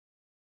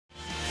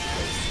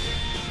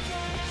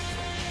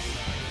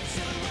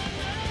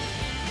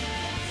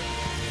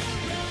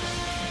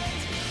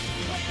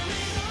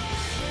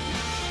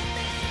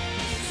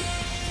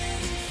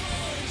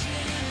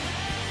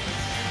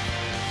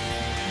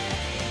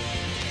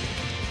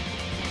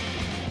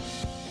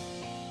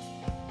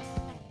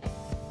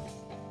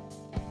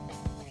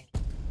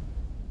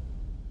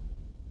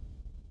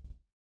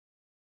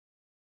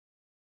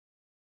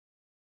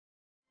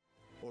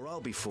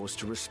I'll be forced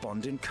to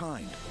respond in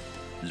kind,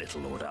 little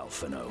Lord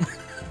Alphino.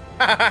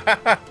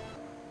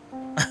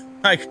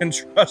 I can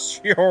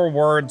trust your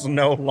words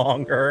no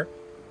longer.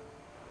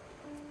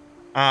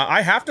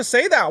 I have to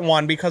say that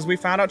one because we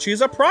found out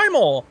she's a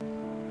primal.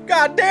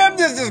 God damn,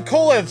 this is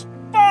cool as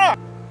fuck!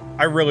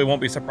 I really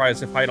won't be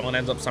surprised if Heidelin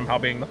ends up somehow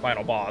being the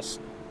final boss,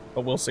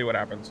 but we'll see what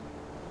happens.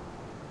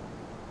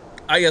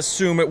 I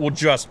assume it will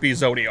just be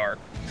Zodiark.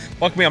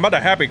 Fuck me, I'm about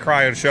to happy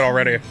cry and shit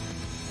already.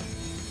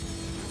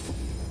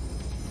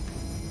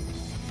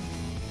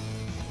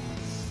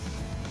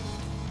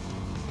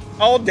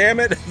 Oh, damn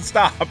it.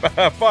 Stop.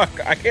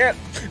 Fuck, I can't.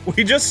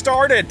 We just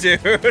started,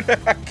 dude.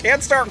 I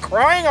can't start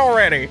crying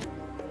already.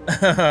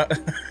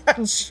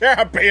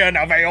 Champion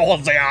of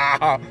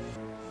Eorzea.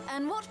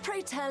 And what,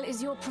 pray tell,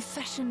 is your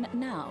profession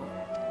now?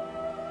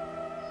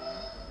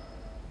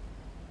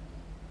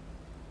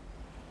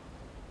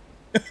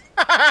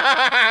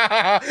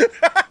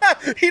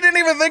 He didn't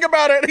even think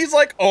about it. He's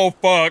like, oh,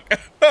 fuck.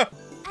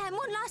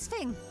 One last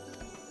thing.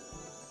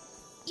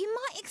 You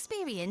might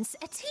experience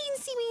a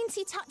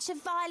teensy-weensy touch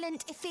of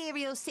violent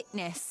ethereal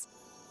sickness.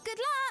 Good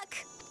luck!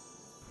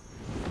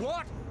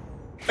 What?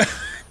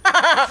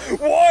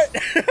 What?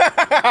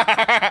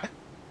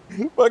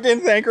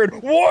 Fucking Thancred.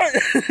 What?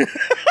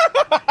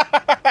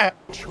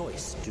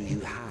 Choice do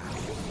you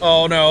have?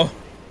 Oh, no.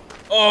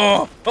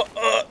 Oh.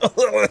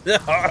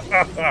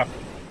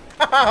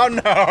 Oh,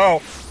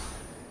 no.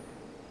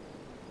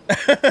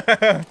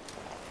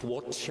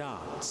 What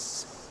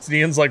chance?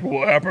 Sneon's like,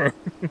 what happened?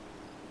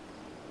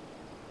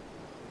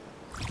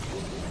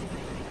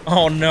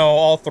 Oh no,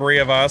 all three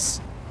of us.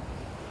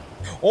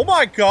 Oh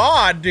my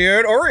god,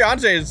 dude.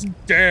 Oriante is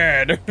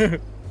dead.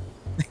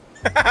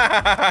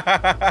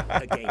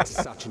 Against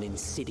such an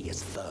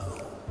insidious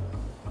foe.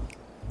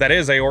 That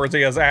is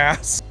Eorzea's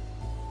ass.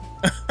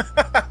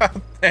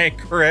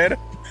 Thancred.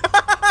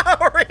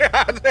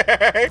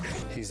 Oriante.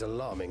 He's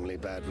alarmingly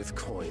bad with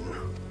coin.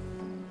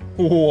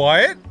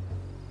 What?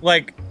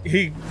 Like,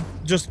 he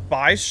just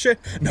buys shit?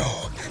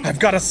 No, I've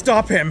got to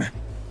stop him.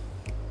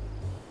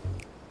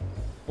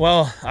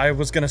 Well, I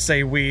was gonna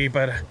say we,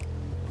 but...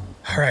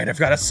 Alright, I've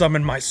got to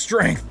summon my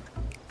strength.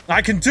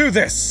 I can do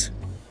this!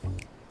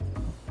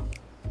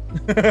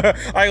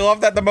 I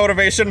love that the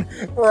motivation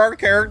for our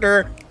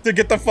character to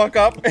get the fuck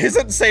up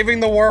isn't saving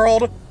the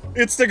world.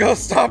 It's to go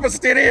stop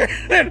Astidian.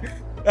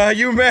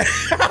 You man...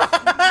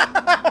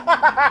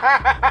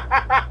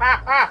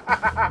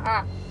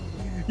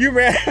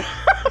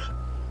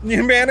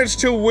 You managed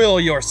to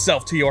will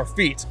yourself to your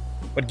feet.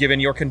 But given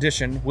your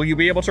condition, will you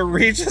be able to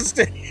reach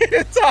Astidian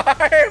in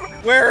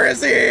time? Where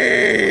is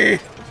he?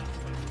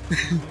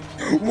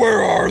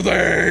 Where are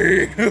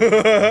they?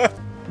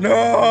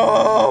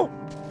 No!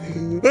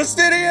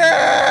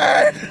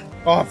 Astidian!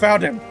 Oh, I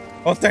found him.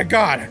 Oh, thank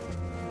God.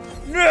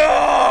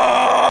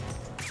 No!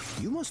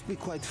 You must be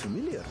quite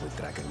familiar with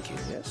Dragon King,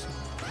 yes?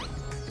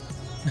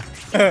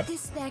 Is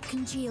this their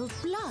congealed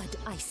blood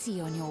I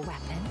see on your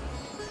weapon?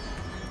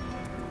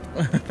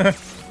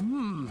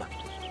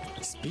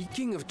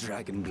 Speaking of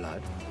dragon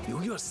blood,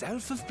 you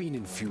yourself have been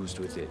infused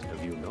with it,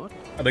 have you not?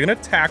 Are they gonna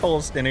tackle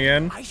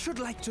Astidian? I should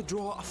like to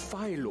draw a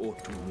file or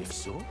two, if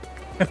so.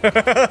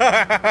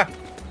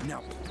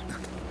 Now,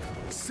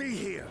 see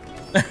here.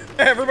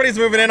 Everybody's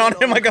moving in on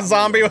him like a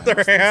zombie with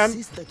their hand.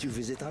 Insist that you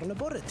visit our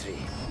laboratory.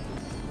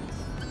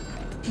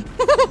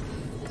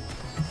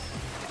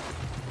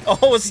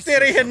 Oh,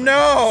 Astidian,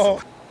 no!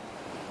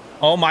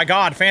 Oh my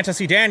God,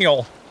 Fantasy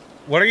Daniel.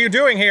 What are you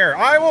doing here?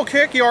 I will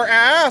kick your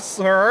ass,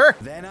 sir!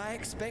 Then I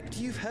expect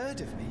you've heard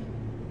of me.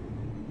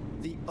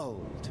 The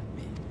old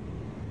me.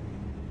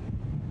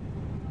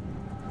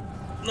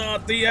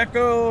 Not the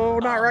echo,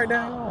 not right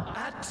now.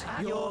 At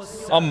your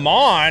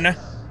Amon?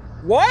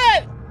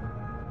 What?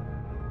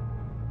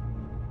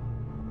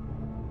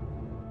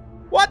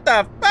 What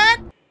the fuck?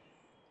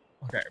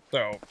 Okay,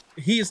 so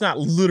he's not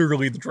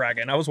literally the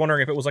dragon. I was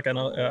wondering if it was like an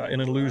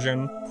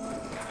illusion.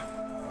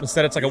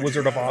 Instead, it's like a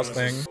Wizard of Oz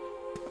thing.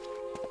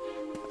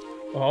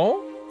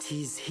 Oh?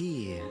 'Tis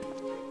here,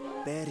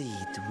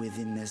 buried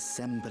within the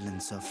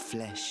semblance of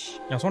flesh.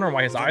 I was wondering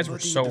why his eyes were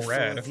so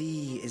red.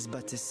 Thee is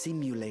but a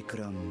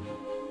simulacrum,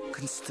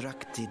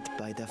 constructed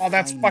by the Oh,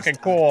 that's finest fucking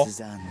cool.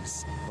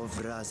 artisans of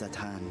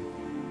Razatan.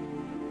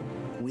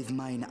 With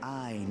mine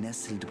eye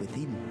nestled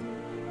within,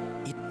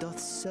 it doth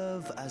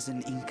serve as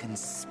an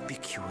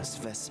inconspicuous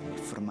vessel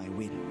for my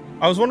wit.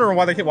 I was wondering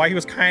why he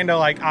was kind of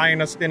like eyeing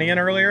Astidian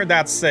earlier.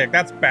 That's sick.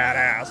 That's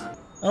badass.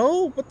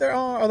 Oh, but there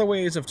are other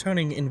ways of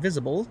turning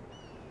invisible.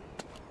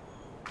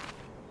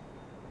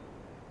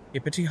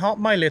 Hippity hop,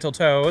 my little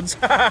toads.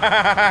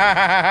 That's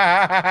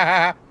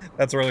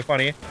really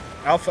funny.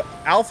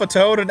 Alpha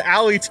Toad and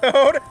Alley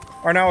Toad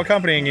are now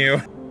accompanying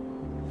you.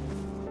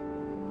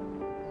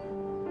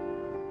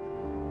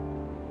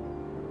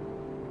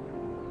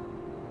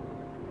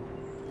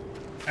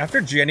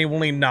 After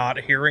genuinely not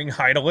hearing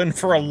Heidelin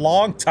for a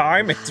long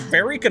time, it's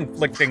very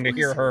conflicting to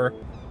hear her.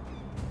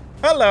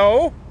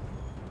 Hello.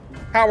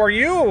 How are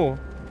you,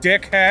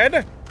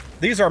 dickhead?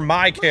 These are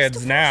my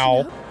kids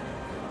now.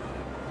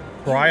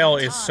 Trial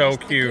is so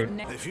cute.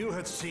 If you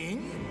had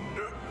seen...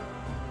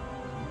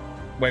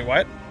 Wait,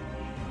 what?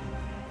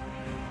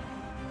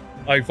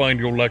 I find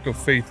your lack of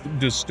faith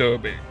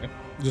disturbing.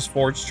 Just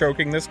Forge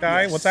choking this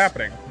guy? Yes. What's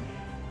happening?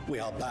 We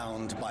are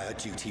bound by a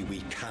duty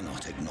we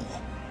cannot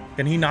ignore.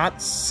 Can he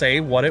not say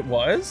what it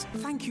was?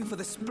 Thank you for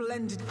the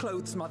splendid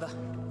clothes, Mother.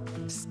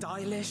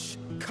 Stylish,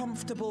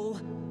 comfortable,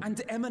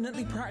 and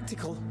eminently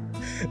practical.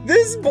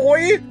 This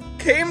boy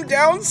came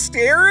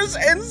downstairs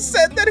and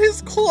said that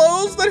his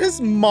clothes that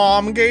his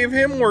mom gave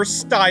him were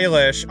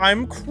stylish.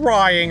 I'm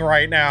crying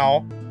right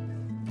now.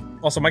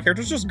 Also, my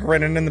character's just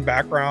grinning in the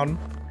background.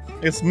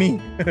 It's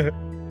me.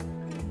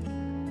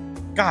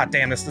 God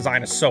damn, this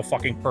design is so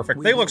fucking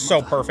perfect. They look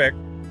so perfect.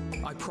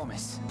 I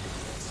promise.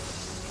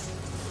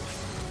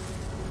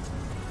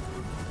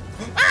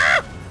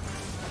 Ah!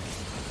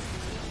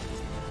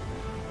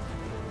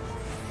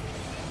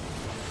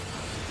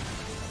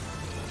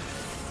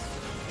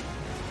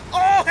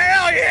 Oh,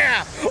 hell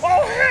yeah!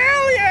 Oh,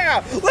 hell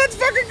yeah! Let's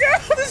fucking go!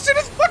 This shit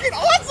is fucking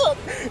awesome!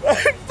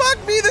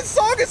 Fuck me, this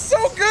song is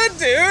so good,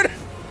 dude!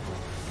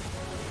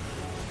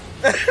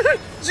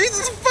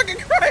 Jesus fucking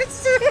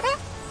Christ!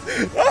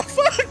 Oh,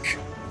 fuck!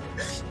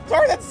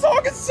 Sorry, that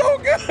song is so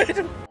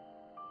good!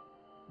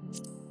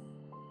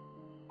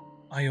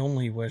 I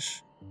only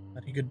wish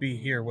that he could be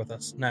here with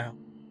us now.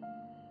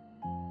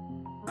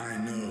 I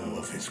know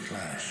of his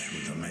clash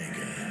with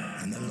Omega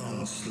and the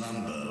long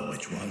slumber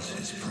which was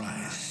his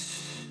price.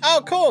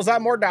 Oh, cool. Is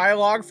that more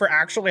dialogue for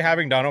actually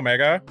having done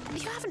Omega?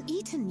 You haven't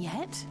eaten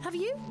yet, have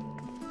you?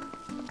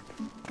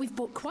 We've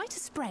bought quite a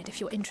spread if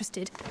you're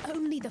interested.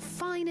 Only the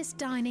finest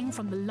dining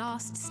from the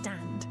last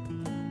stand.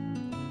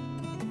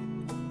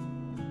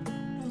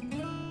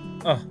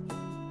 Oh.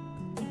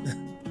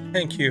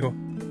 Thank you.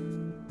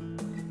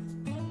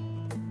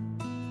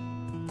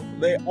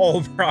 They all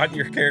brought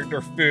your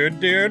character food,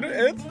 dude.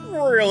 It's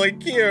really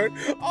cute.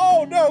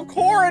 Oh no,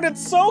 Corin,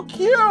 it's so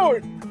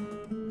cute!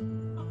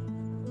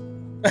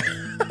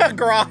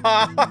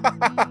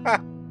 Graha.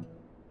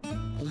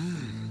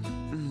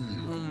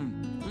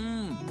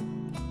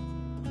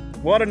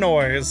 What a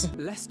noise.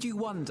 Lest you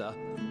wonder,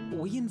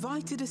 we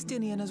invited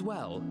Estinian as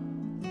well.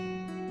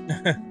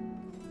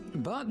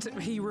 But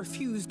he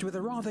refused with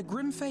a rather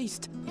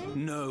grim-faced,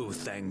 "No,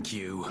 thank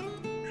you."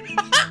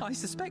 I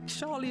suspect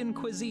Charlian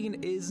cuisine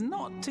is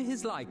not to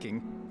his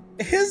liking.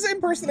 His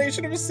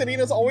impersonation of Justinian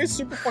is always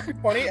super fucking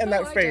funny, and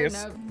that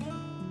face.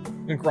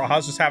 And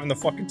Graha's just having the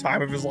fucking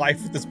time of his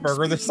life with this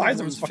burger the size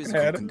of his fucking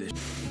head.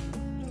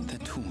 They're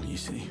tall, you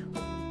see.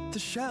 The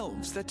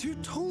shelves, they're too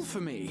tall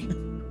for me.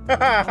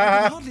 I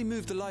can hardly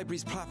move the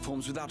library's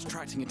platforms without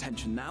attracting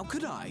attention now,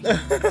 could I?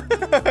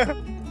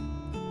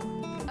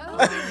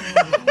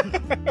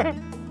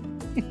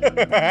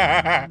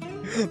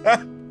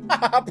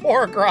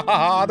 Poor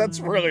Graha, that's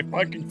really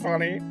fucking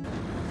funny.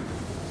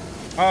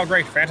 Oh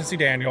great, Fantasy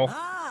Daniel.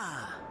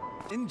 Ah,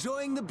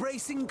 enjoying the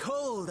bracing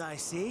cold, I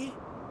see.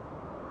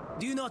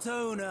 Do you not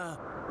own a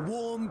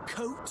warm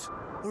coat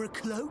or a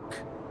cloak?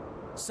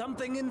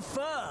 Something in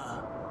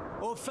fur?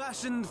 Or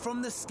fashioned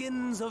from the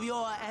skins of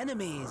your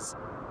enemies?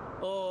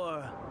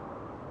 Or...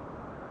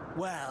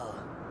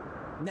 well,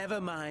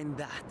 never mind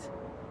that.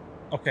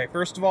 Okay,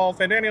 first of all,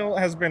 Fandaniel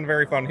has been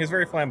very fun. He's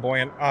very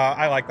flamboyant.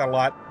 I like that a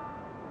lot.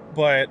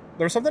 But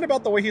there's something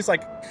about the way he's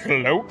like,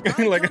 cloak.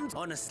 Like,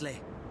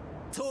 honestly,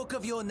 talk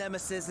of your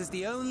nemesis is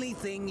the only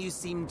thing you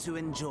seem to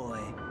enjoy.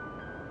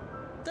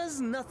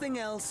 Does nothing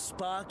else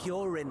spark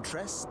your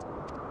interest?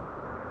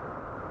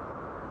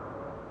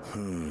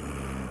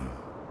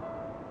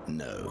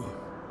 No.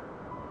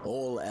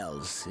 All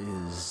else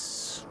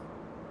is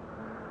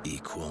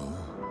equal.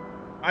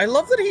 I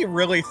love that he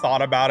really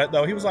thought about it,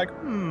 though. He was like,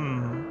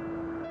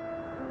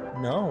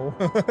 no.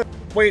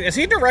 Wait, is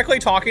he directly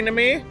talking to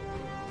me?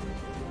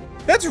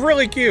 That's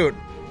really cute.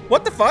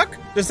 What the fuck?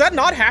 Does that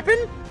not happen?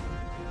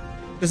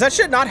 Does that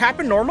shit not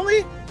happen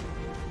normally?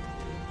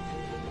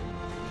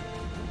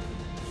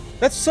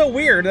 That's so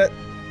weird.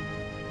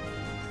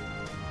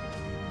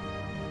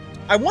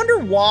 I wonder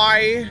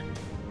why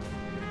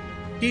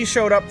he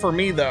showed up for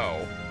me,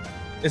 though.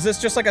 Is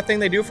this just like a thing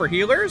they do for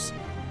healers?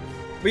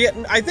 But yet,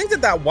 I think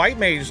that white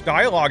mage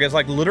dialogue is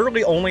like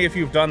literally only if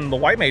you've done the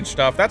white mage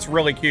stuff. That's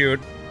really cute.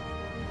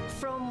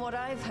 From what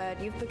I've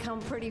heard, you've become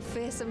pretty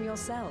fearsome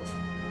yourself.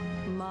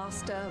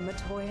 Master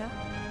Matoya,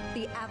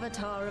 the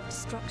avatar of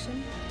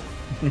destruction.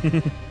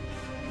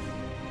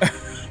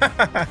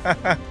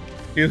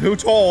 Who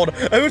told?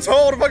 Who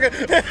told?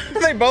 Fucking,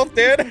 they both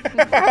did.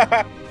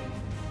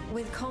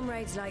 With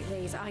comrades like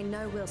these, I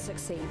know we'll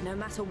succeed, no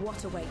matter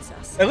what awaits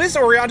us. At least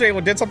Oriante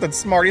did something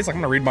smart. He's like,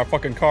 I'm gonna read my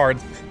fucking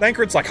cards.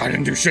 Thancred's like, I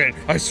didn't do shit.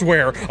 I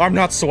swear. I'm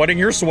not sweating.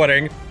 You're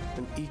sweating.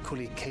 An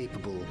equally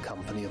capable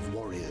company of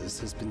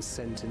warriors has been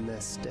sent in their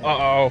stead.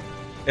 Uh-oh.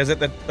 Is it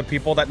the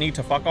people that need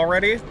to fuck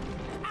already?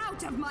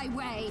 Out of my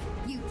way,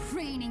 you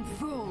preening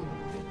fool!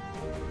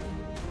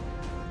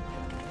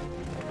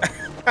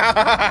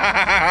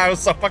 I was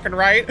so fucking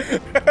right.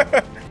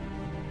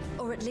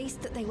 Or at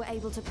least that they were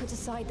able to put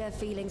aside their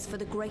feelings for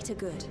the greater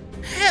good.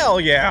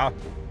 Hell yeah.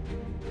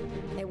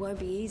 It won't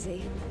be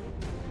easy.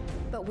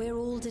 But we're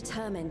all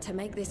determined to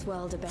make this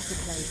world a better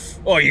place.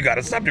 Oh, you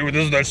gotta stop doing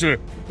this. That shit.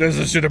 This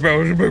is shit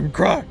about to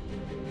cry.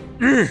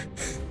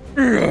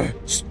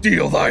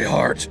 Steal thy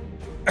heart.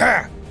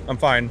 Ah, I'm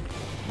fine.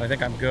 I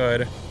think I'm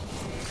good.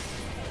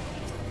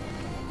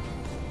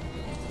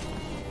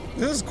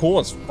 This is cool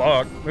as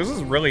fuck. This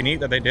is really neat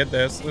that they did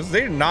this.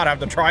 They did not have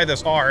to try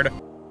this hard.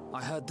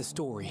 I heard the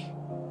story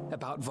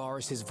about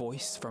Varus's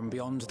voice from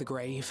beyond the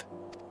grave.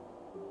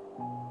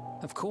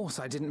 Of course,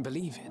 I didn't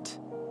believe it.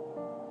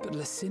 But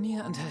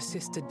Licinia and her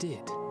sister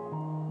did.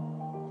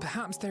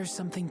 Perhaps there's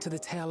something to the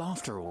tale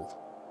after all.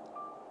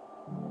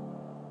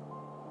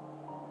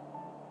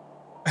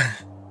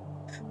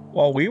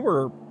 While we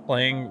were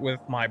playing with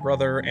my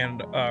brother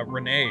and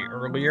Renee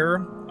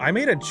earlier, I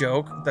made a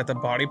joke that the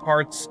body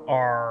parts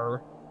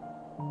are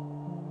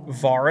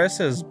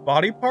Varus's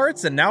body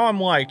parts, and now I'm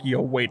like,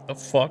 yo, wait the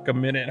fuck a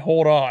minute,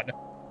 hold on.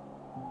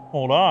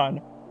 Hold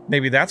on.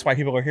 Maybe that's why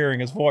people are hearing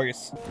his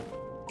voice.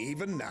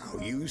 Even now,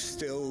 you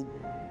still...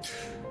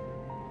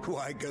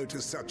 Why go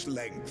to such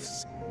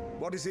lengths?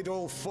 What is it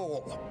all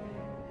for?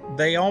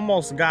 They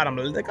almost got him.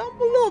 They got him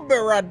a little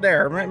bit right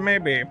there,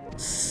 maybe.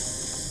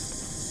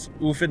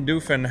 Oofin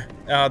doofin.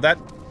 That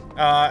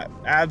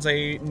adds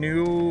a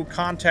new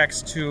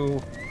context to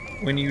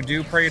when you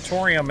do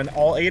Praetorium and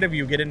all 8 of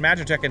you get in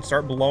Magitech and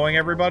start blowing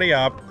everybody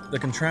up. The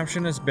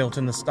contraption is built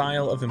in the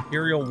style of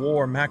Imperial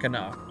War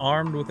Machina,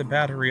 armed with a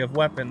battery of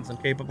weapons and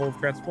capable of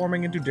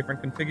transforming into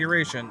different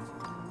configurations.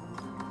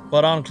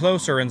 But on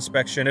closer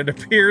inspection, it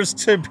appears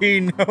to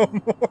be no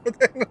more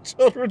than a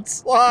children's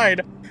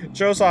slide.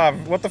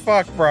 Joseph, what the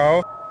fuck,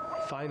 bro?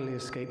 Finally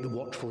escaped the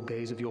watchful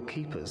gaze of your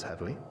keepers, have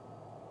we?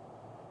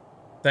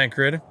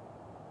 Thancred.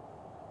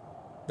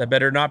 That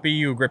better not be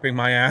you gripping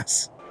my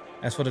ass.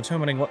 As for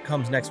determining what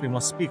comes next, we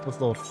must speak with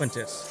Lord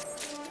Quintus.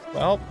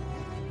 Well...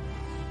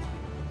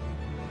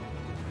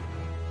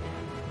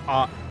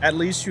 at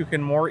least you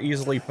can more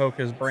easily poke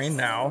his brain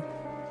now.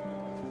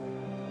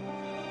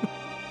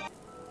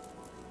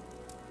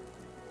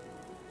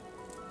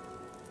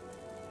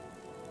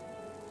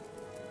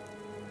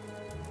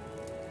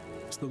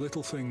 It's the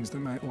little things that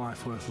make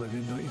life worth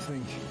living, don't you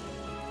think?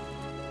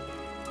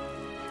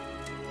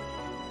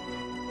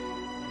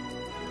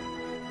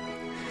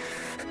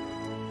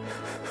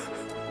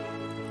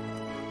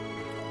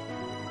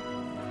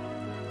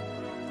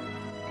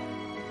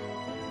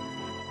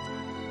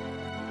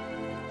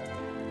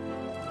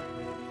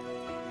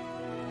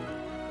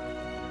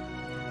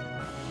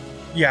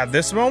 Yeah,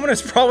 this moment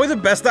is probably the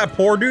best that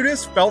poor dude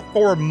has felt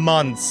for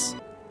months.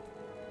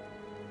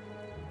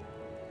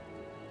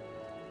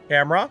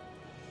 Camera?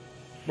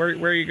 Where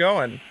are you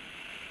going?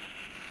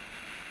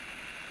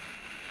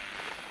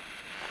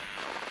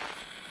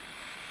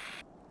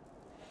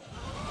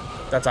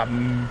 That's a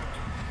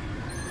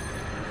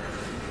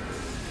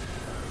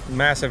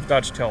massive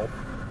Dutch tilt.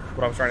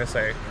 What I was trying to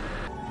say.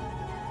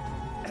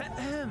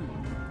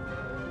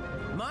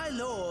 My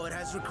lord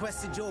has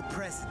requested your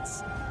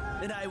presence,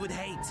 and I would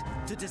hate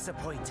to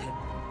disappoint him.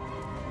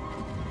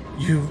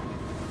 You...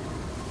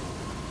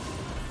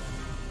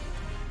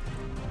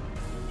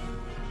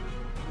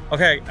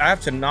 Okay, I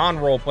have to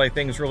non-roleplay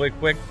things really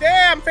quick.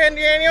 Damn,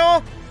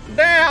 Fandaniel!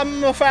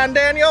 Damn,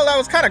 Fandaniel, that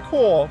was kind of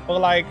cool. But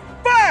like,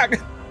 fuck!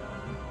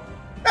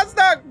 That's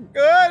not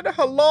good,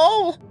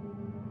 hello?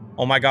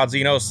 Oh my god,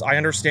 Xenos, I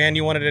understand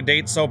you wanted a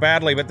date so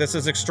badly, but this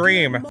is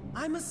extreme.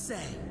 I must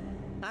say,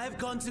 I have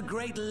gone to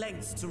great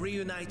lengths to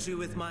reunite you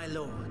with my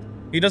lord.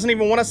 He doesn't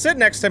even want to sit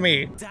next to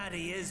me.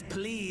 Daddy is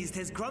pleased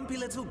his grumpy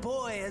little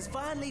boy has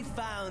finally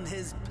found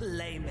his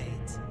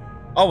playmate.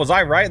 Oh, was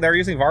I right? They're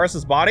using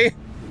Varus's body?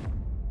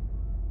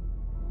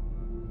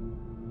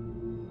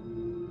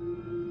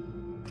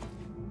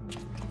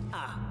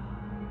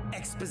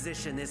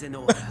 Exposition is in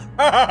order.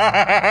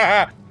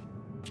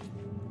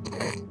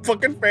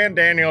 Fucking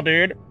Fandaniel,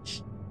 dude.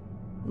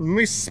 Let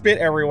me spit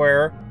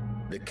everywhere.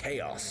 The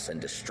chaos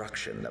and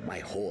destruction that my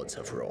hordes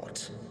have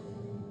wrought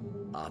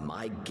are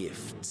my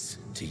gifts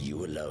to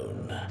you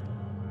alone.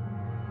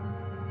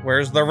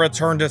 Where's the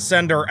return to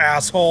sender,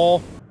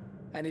 asshole?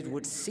 And it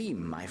would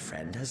seem my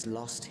friend has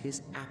lost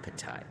his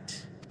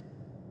appetite.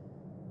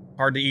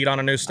 Hard to eat on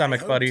a new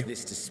stomach, buddy.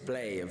 This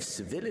display of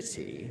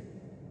civility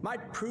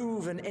might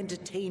prove an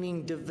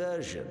entertaining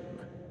diversion,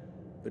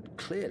 but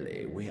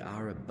clearly we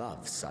are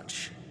above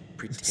such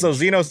pretensions. So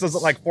Xenos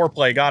doesn't like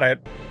foreplay, got it.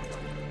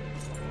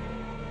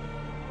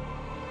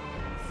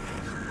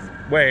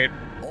 Wait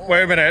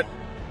a minute.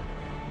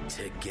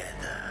 Together.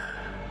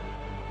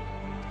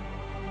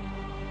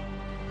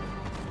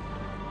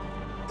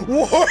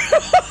 What?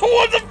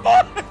 What the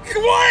fuck?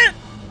 What?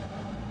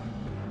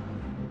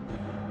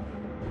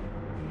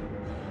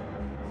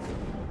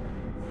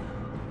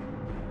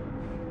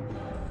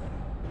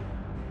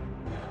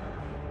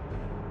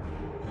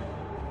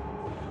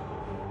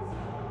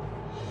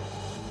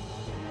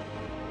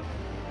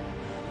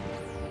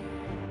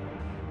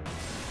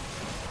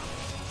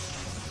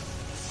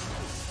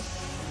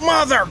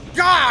 Mother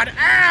God,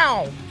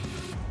 ow!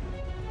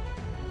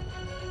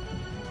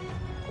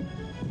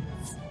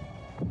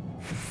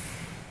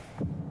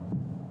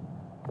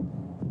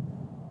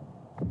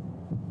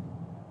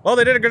 Well,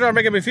 they did a good job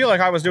making me feel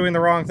like I was doing the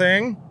wrong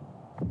thing.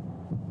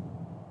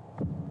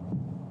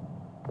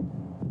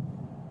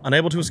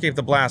 Unable to escape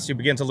the blast, you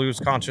begin to lose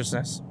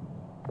consciousness.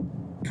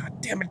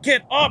 God damn it,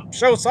 get up,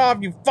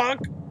 Shosov, you fuck!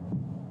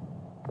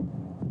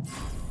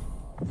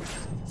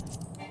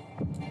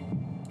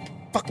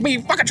 Fuck me,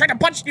 you fucking tried to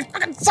punch, you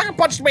fucking sucker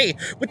punched me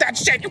with that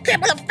shit. You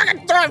can't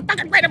motherfucking throw a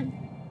fucking random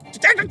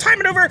time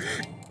maneuver.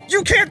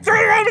 You can't throw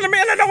it over the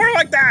middle of nowhere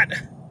like that.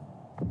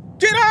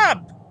 Get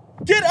up!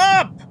 Get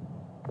up!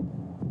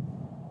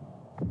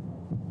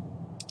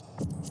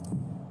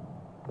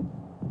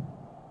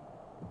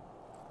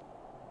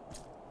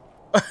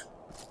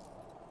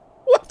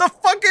 What the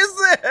fuck is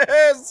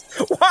this?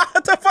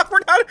 What the fuck?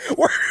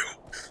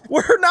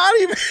 We're not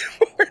even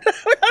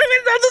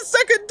on the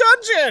second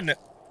dungeon.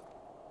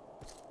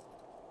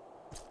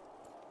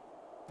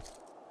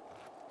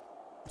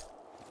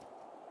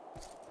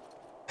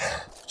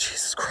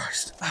 Jesus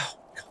Christ. Oh,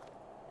 God.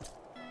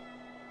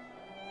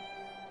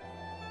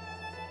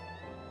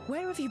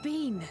 Where have you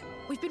been?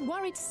 We've been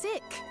worried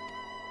sick.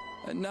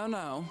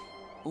 Now.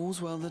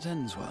 All's well that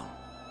ends well.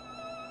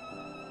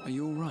 Are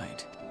you all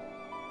right?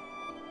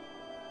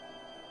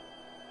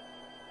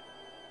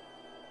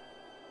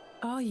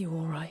 Are you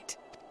all right?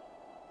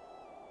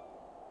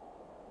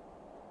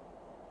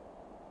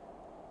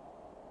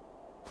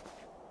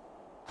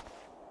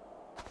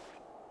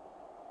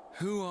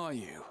 Who are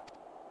you?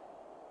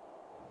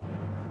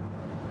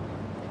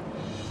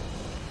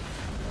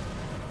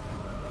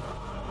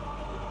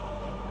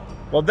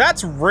 Well,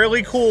 that's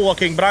really cool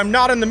looking, but I'm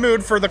not in the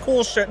mood for the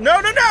cool shit. No,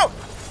 no, no!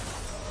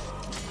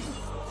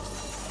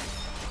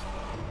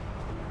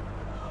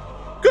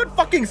 Good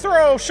fucking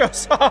throw,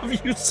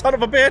 Shosov, you son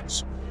of a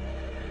bitch!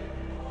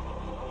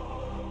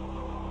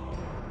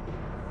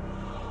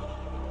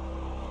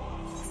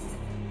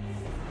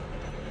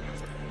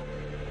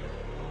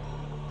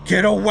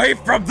 Get away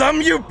from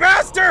them, you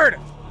bastard!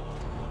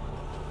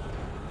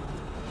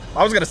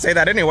 I was gonna say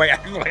that anyway,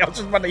 actually. I was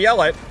just about to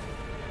yell it.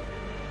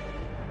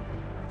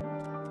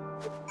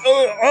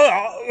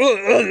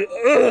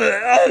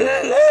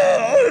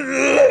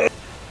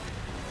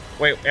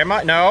 Wait, am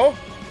I? No?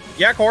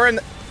 Yeah, Corin.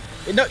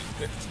 No,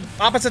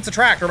 opposites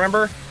attract,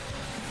 remember?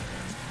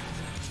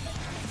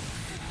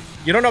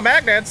 You don't know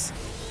magnets?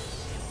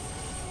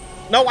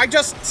 No, I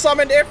just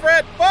summoned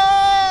Ifrit.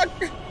 Fuck!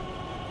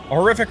 A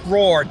horrific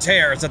roar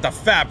tears at the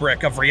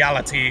fabric of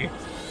reality.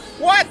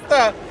 What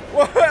the?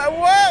 What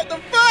the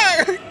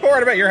fuck?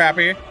 Corin, I bet you're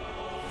happy.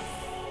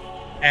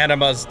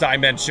 Anima's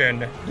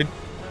dimension.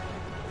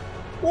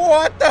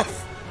 What the?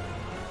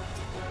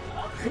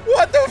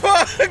 What the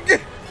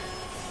fuck?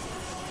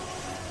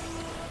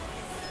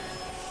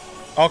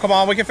 Oh, come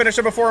on, we can finish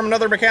it before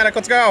another mechanic.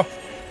 Let's go.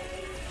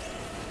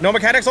 No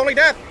mechanics, only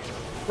death.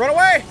 Run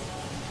away.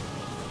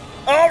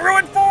 Oh,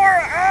 ruin 4.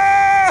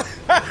 Ah!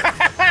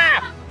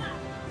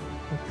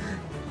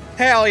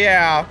 Hell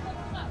yeah.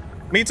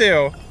 Me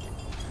too.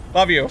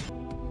 Love you.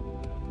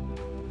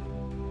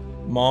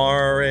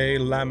 Mare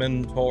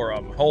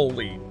Lamentorum.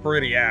 Holy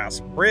pretty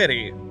ass.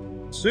 Pretty.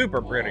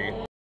 Super pretty.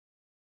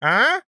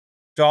 Huh?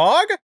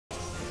 Dog?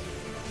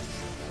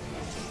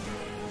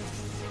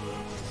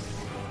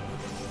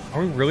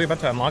 Are we really about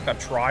to unlock a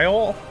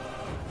trial?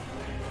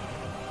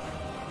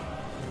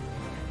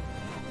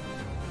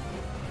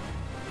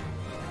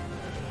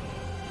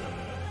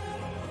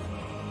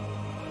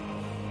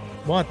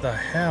 What the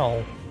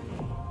hell?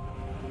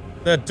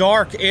 The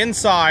dark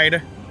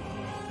inside.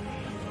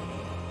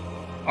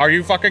 Are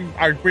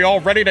we all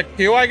ready to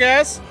queue, I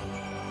guess?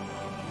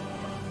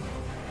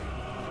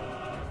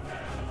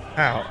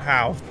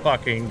 How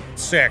fucking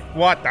sick.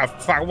 What the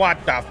fuck?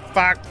 What the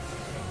fuck?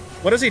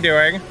 What is he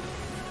doing?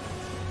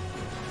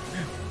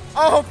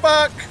 Oh,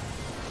 fuck.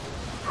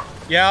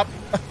 Yep.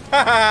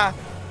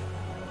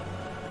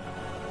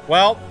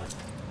 Well.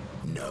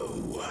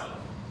 No.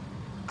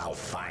 I'll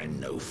find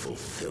no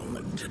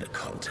fulfillment in a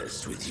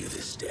contest with you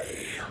this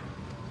day.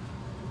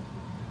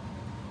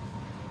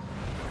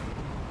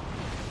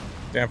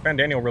 Damn,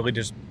 Fandaniel really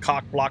just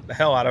cock-blocked the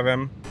hell out of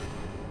him.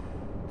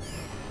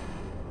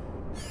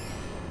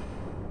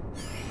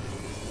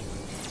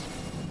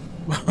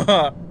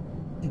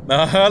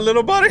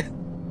 Little buddy.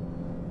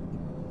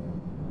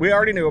 We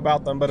already knew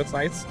about them, but it's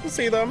nice to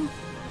see them.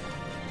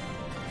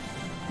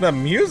 The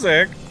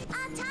music. Our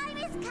time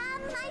has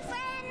come, my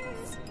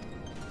friends.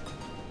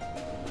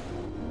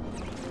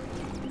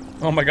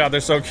 Oh my god,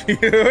 they're so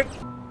cute.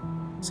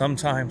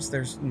 Sometimes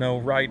there's no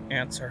right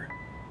answer.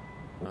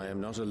 I am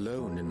not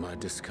alone in my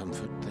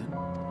discomfort, then?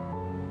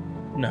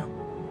 No,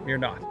 you're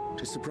not.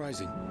 Tis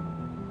surprising,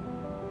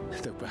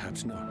 though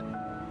perhaps not.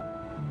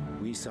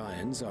 We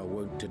Scions are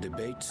wont to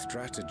debate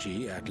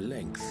strategy at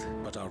length,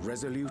 but are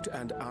resolute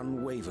and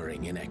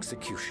unwavering in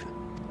execution.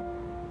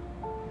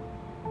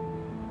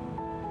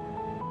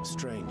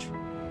 Strange.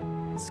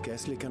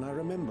 Scarcely can I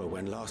remember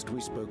when last we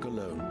spoke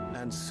alone,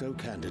 and so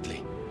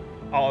candidly.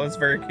 Oh, that's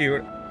very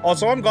cute.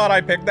 Also, I'm glad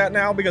I picked that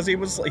now because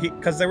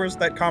because there was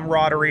that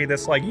camaraderie,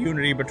 this like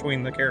unity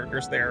between the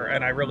characters there,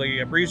 and I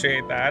really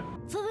appreciate that.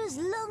 For as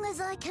long as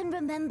I can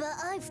remember,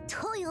 I've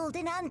toiled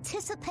in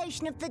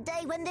anticipation of the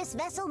day when this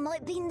vessel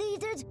might be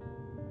needed.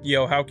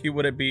 Yo, how cute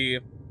would it be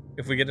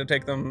if we get to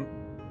take them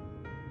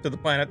to the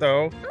planet,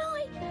 though?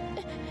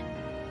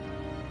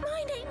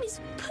 My name is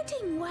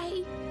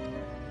Puddingway.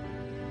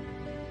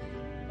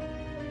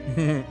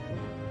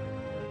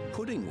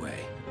 Puddingway?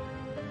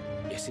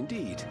 Yes,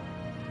 indeed.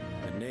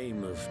 A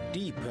name of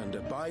deep and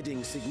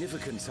abiding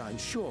significance, I'm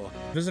sure.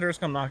 Visitors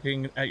come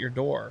knocking at your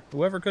door.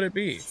 Whoever could it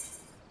be?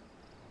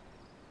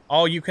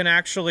 Oh, you can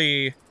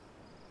actually...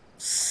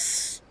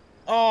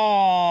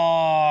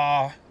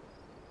 Oh,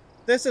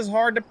 this is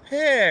hard to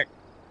pick.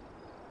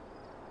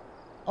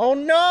 Oh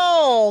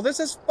no, this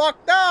is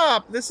fucked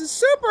up. This is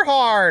super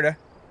hard.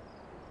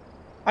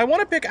 I want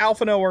to pick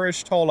Alphino or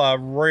Ishtola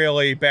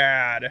really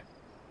bad.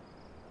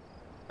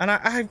 And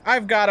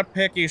I've got to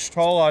pick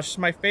Ishtola. She's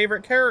my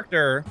favorite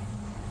character.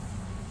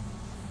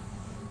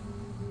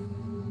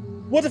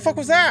 What the fuck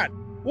was that?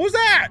 What was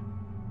that?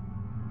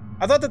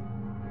 I thought that...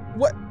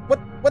 What?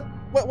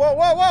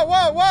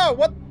 Whoa!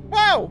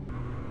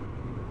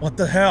 What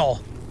the hell?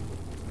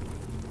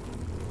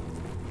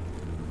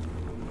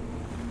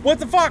 What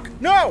the fuck?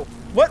 No!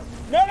 What?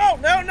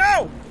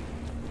 No!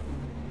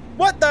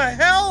 What the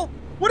hell?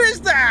 What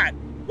is that?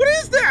 What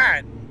is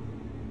that?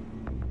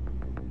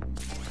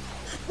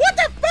 What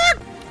the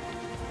fuck?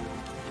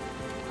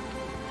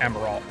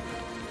 Emerald.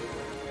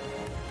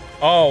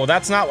 Oh,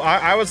 that's not...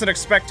 I wasn't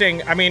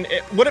expecting... I mean,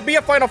 would it be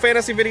a Final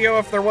Fantasy video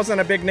if there wasn't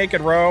a big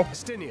naked row?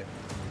 Justinia,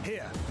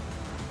 here.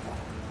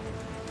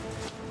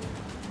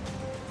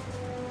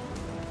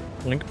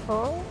 Link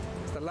Pearl?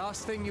 It's the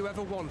last thing you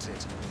ever wanted.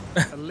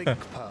 A link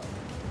pearl.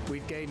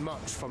 We'd gain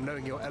much from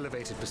knowing your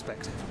elevated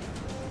perspective.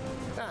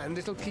 And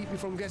it'll keep you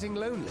from getting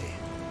lonely,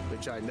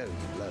 which I know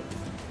you love.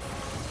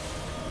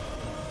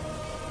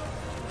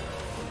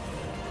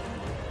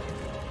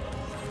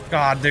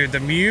 God, dude, the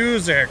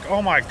music.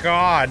 Oh my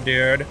god,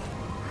 dude.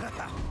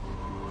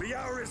 The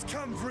hour has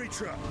come,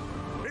 Vritra.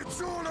 It's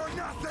all or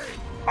nothing.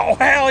 Oh,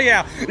 hell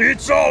yeah.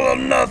 It's all or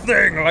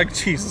nothing. Like,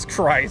 Jesus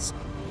Christ.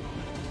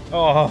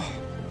 Oh.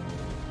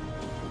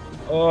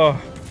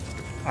 Oh.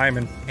 I'm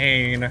in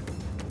pain.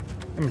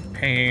 I'm in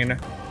pain.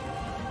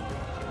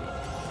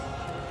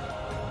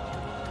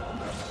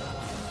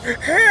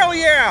 Hell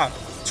yeah!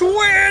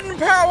 Twin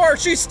power!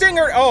 She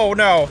stingered. Oh,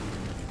 no.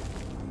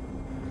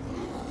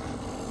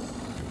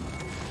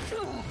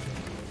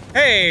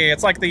 Hey,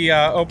 it's like the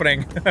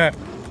opening.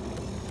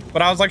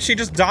 But I was like, she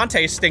just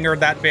Dante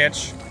stingered that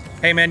bitch.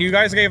 Hey man, you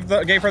guys gave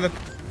her the...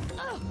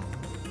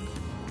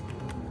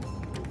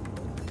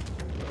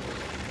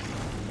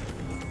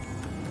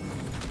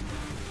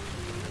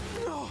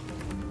 No!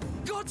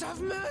 God have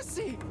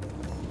mercy!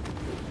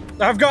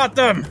 I've got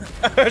them!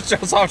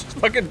 Shows off just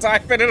fucking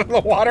diving into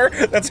the water.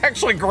 That's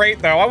actually great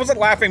though. I wasn't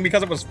laughing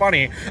because it was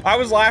funny. I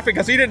was laughing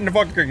because he didn't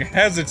fucking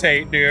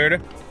hesitate,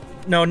 dude.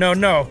 No.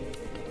 No.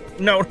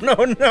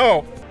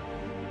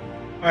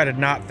 I did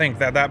not think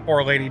that that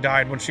poor lady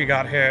died when she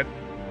got hit.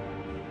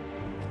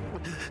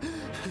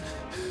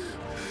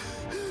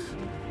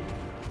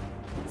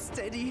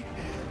 Steady.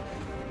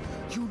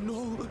 You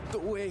know the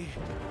way.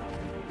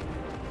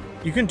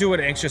 You can do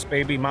it, anxious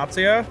baby,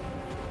 Matsuya.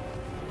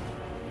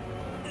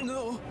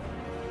 No.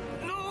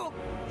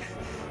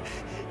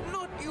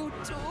 Not you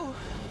too.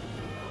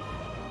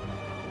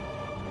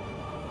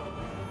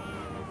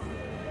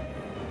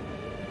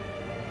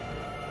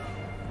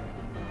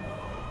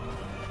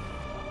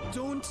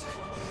 Don't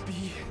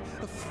be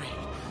afraid.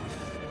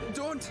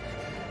 Don't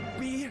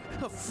be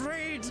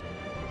afraid.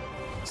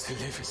 To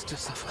live is to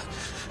suffer,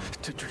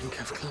 to drink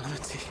of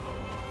calamity.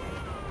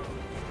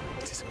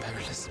 It is a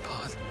perilous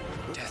path.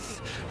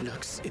 Death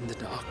lurks in the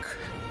dark.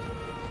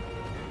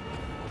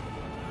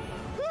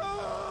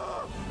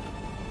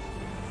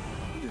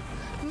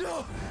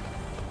 No!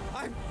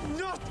 I'm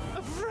not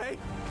afraid!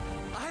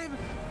 I'm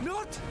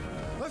not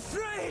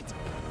afraid!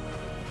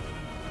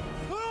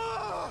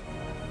 Ah!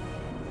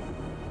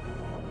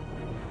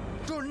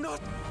 Do not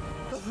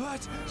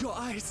avert your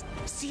eyes.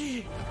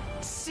 See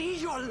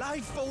your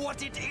life for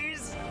what it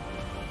is.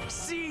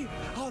 See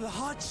how the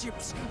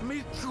hardships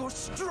make you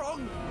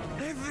strong.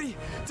 Every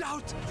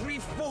doubt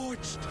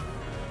reforged.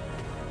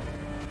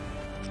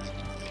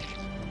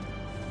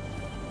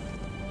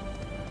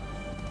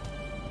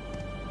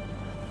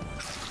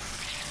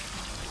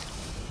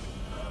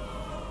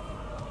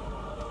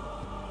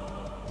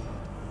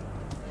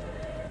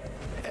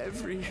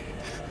 Every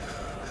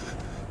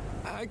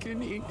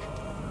agony.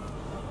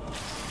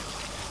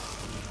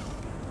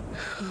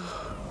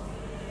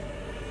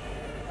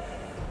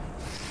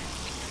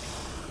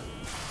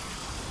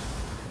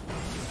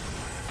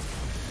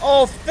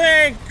 Oh,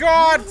 thank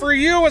God for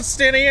you,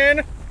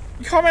 Astinian!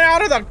 Coming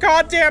out of the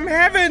goddamn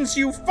heavens,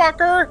 you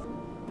fucker!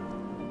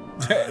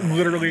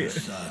 Literally.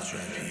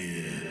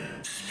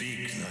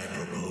 Speak thy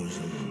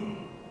proposal.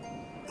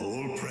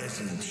 All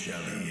present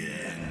shall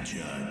hear and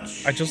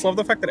judge. I just love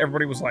the fact that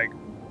everybody was like,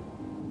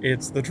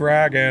 it's the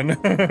dragon.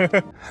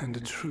 And a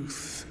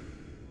truth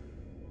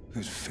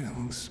that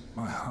fills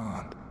my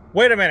heart.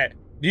 Wait a minute.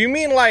 Do you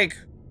mean like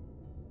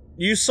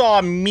You saw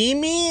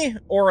Mimi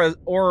or a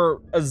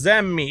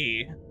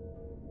Zemi?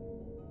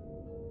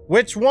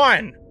 Which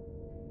one?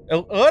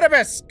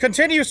 Elidibus,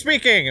 continue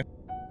speaking.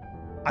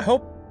 I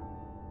hope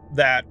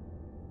that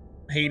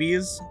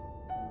Hades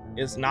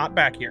is not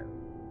back here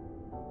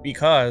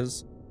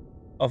because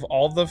of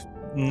all the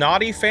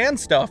naughty fan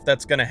stuff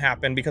that's gonna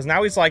happen, because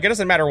now he's like, it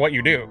doesn't matter what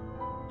you do.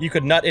 You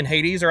could nut in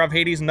Hades or have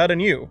Hades nut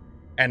in you,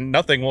 and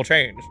nothing will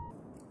change.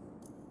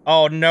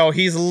 Oh no,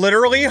 he's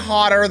literally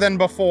hotter than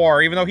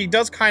before, even though he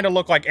does kind of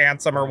look like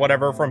Ansem or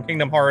whatever from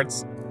Kingdom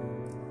Hearts.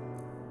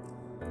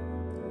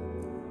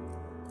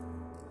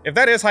 If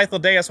that is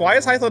Hythlodaeus, why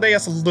is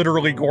Hythlodaeus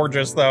literally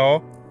gorgeous,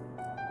 though?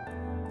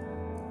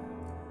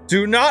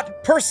 Do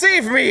not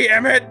perceive me,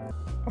 Emmett! I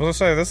was gonna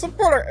say, this is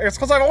important. It's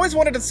because I've always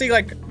wanted to see,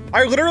 like,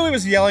 I literally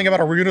was yelling about,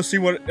 are we gonna see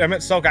what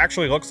Emmett Silk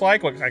actually looks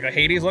like? What like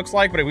Hades looks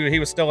like, but he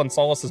was still in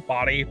Solus's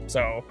body,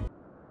 so.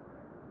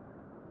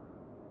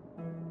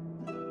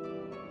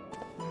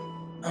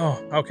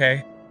 Oh,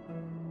 okay.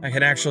 I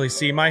can actually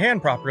see my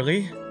hand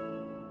properly.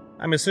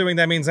 I'm assuming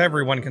that means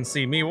everyone can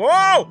see me.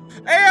 Whoa!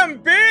 I am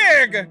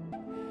big!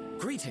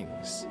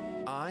 Greetings.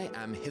 I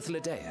am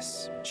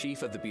Hythlodaeus,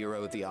 Chief of the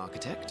Bureau of the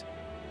Architect.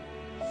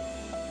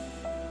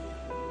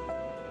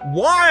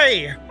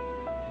 Why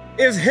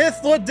is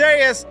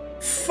Hythlodaeus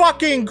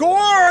fucking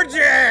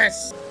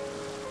gorgeous?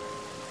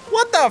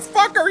 What the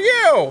fuck are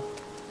you?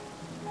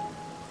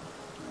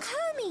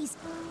 Hermes!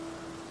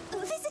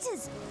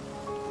 Visitors!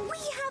 We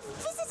have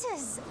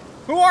visitors!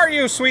 Who are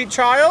you, sweet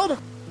child?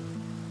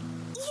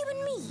 You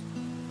and me.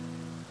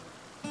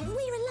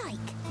 We're alike.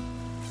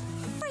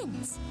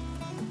 Friends.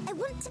 I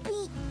want to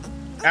be...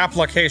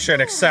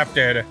 Application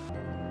accepted.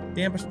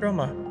 The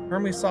Amberstroma.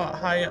 Hermes saw it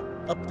high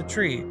up the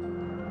tree.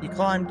 He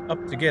climbed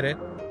up to get it,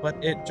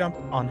 but it jumped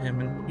on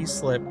him and he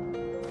slipped.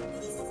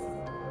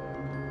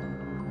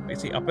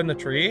 Is he up in the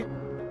tree?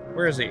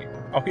 Where is he?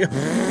 Oh, yeah.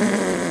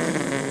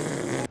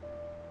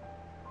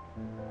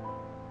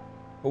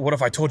 But what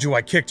if I told you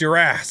I kicked your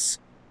ass?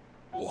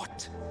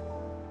 What?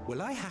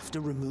 Will I have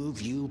to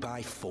remove you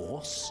by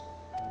force?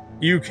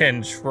 You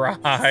can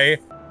try.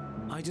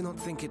 I do not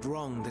think it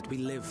wrong that we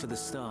live for the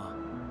star,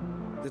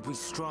 that we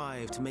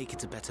strive to make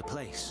it a better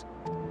place.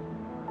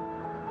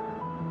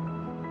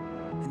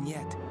 And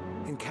yet,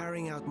 in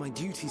carrying out my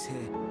duties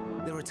here,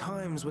 there are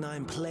times when I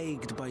am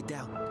plagued by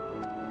doubt.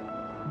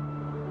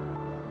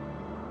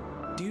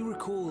 Do you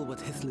recall what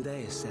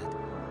Hythlodaeus said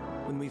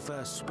when we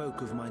first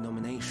spoke of my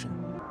nomination?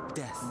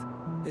 Death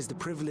is the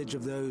privilege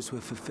of those who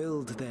have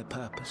fulfilled their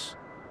purpose,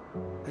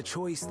 a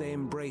choice they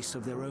embrace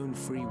of their own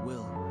free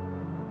will.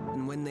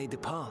 And when they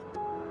depart,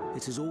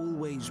 it is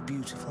always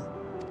beautiful.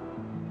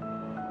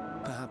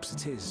 Perhaps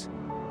it is,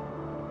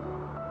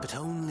 but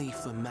only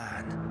for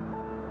man.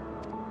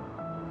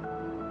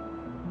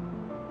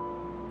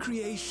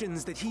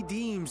 Creations that he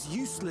deems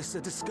useless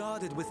are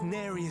discarded with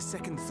nary a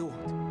second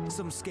thought.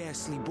 Some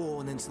scarcely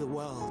born into the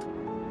world,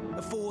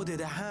 afforded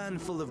a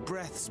handful of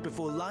breaths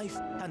before life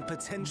and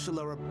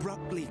potential are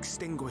abruptly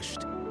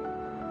extinguished.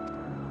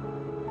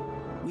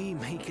 We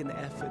make an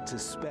effort to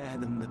spare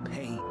them the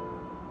pain,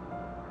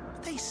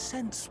 but they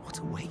sense what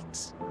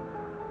awaits.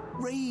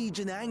 Rage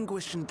and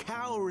anguish and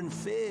cower and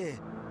fear,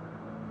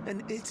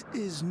 and it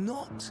is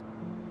not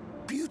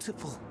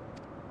beautiful.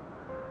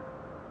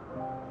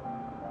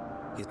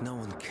 Yet no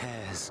one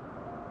cares.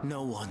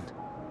 No one.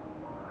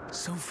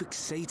 So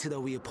fixated are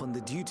we upon the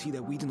duty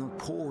that we do not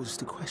pause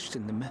to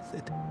question the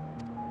method.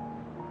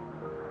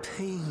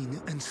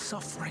 Pain and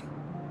suffering,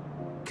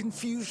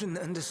 confusion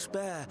and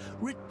despair,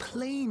 writ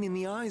plain in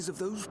the eyes of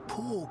those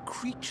poor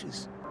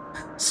creatures.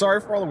 Sorry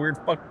for all the weird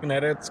fucking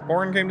edits.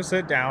 Corin came to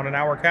sit down, and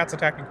now our cat's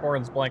attacking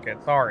Corin's blanket.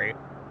 Sorry.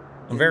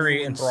 I'm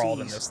very enthralled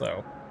in this,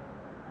 though.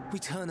 We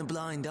turn a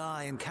blind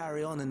eye and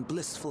carry on in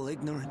blissful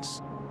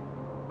ignorance.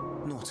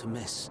 Not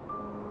amiss.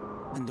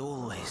 And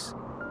always,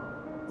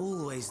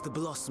 always the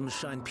blossoms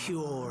shine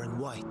pure and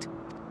white.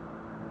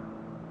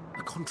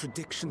 A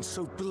contradiction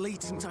so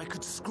blatant I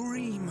could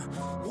scream,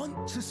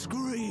 want to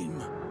scream.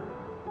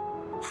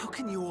 How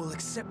can you all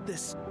accept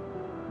this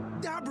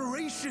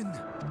aberration?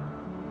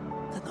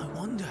 Then I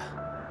wonder,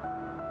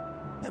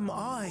 am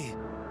I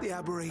the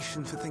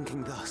aberration for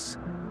thinking thus?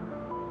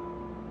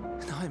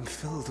 And I am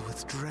filled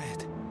with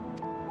dread.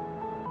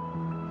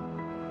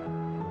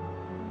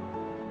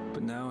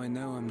 But now I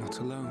know I'm not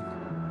alone.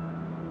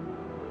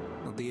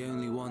 Not the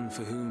only one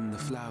for whom the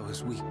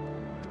flowers weep.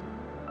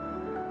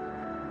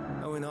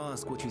 Owen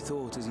asked what you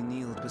thought as he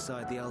kneeled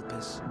beside the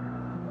Alpes,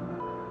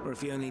 or if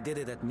he only did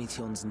it at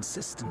Meteon's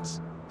insistence.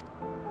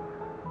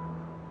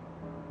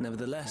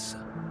 Nevertheless,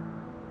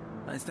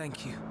 I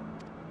thank you.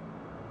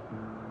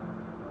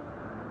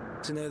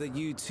 To know that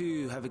you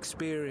too have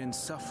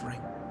experienced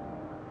suffering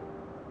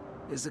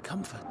is a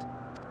comfort.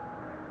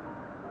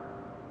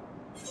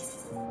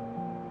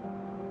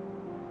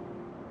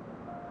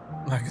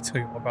 I could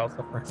tell you all about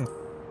suffering.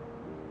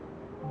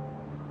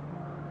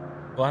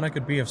 Glad I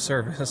could be of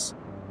service.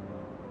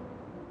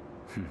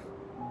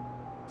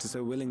 To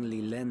so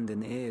willingly lend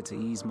an ear to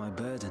ease my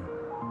burden,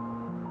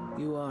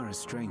 you are a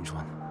strange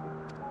one.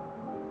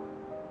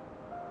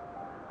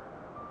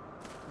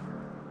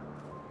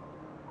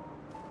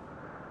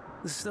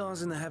 The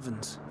stars in the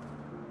heavens.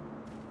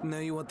 Know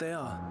you what they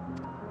are?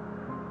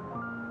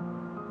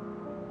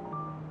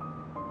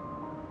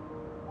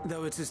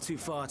 Though it is too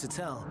far to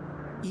tell,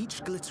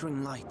 each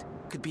glittering light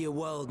could be a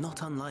world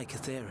not unlike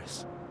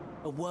Aetheris.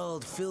 A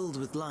world filled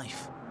with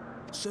life.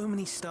 So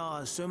many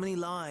stars, so many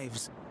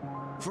lives.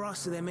 For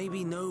us, there may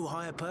be no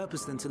higher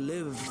purpose than to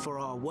live for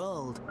our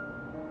world.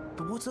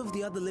 But what of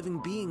the other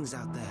living beings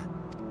out there?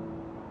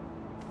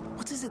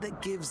 What is it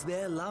that gives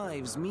their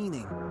lives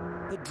meaning?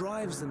 That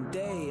drives them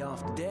day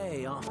after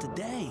day after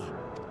day?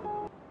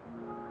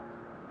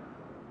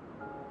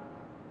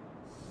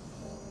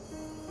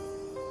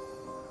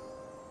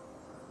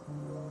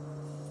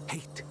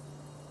 Hate,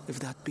 if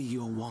that be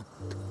your want.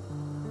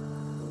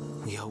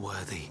 We are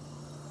worthy.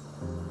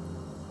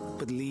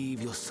 But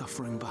leave your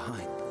suffering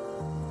behind.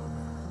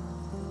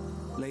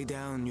 Lay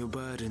down your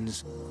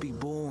burdens, be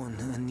born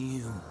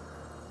anew.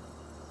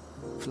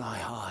 Fly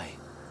high.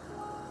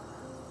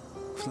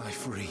 Fly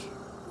free.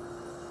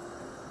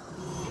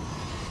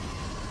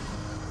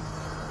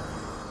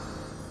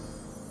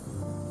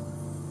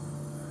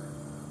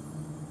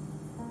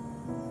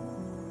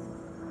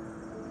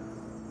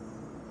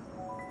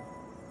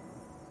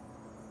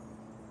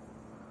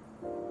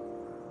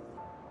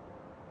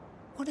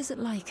 What is it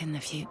like in the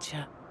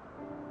future?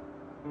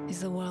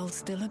 Is the world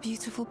still a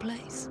beautiful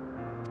place?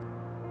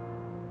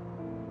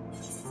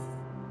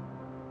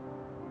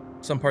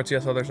 Some parts,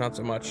 yes, others not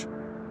so much.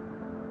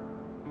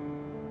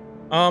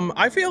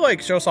 I feel like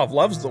Shosov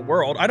loves the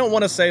world. I don't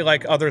want to say,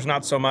 like, others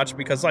not so much,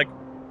 because, like,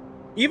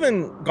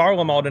 even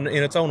Garlemald in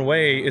its own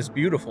way is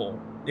beautiful.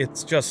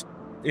 It's just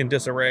in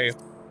disarray.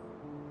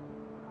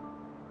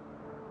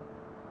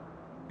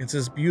 It's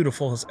as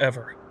beautiful as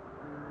ever.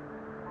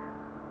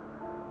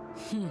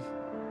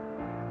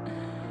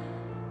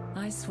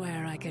 I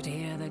swear I could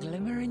hear the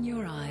glimmer in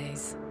your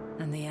eyes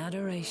and the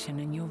adoration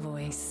in your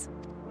voice.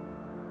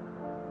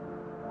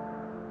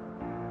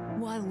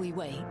 While we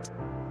wait,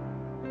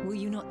 will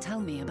you not tell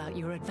me about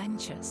your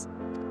adventures?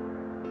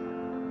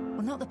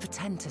 Well, not the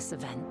portentous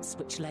events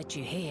which led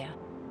you here,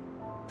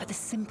 but the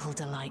simple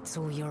delights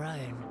all your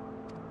own.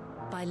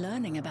 By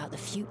learning about the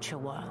future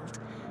world,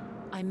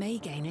 I may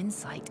gain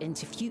insight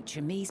into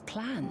future me's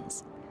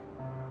plans.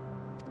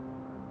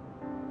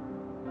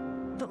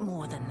 But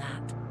more than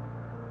that,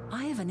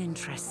 I have an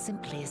interest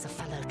simply as a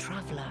fellow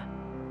traveler.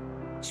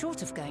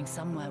 Short of going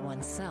somewhere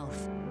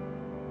oneself,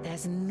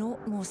 there's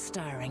naught more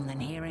stirring than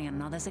hearing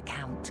another's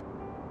account.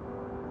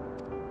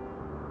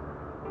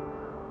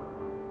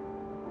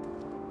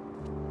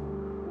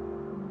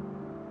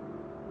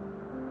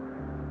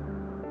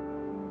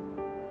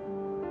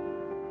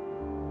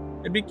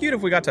 It'd be cute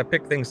if we got to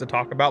pick things to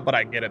talk about, but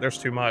I get it. There's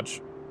too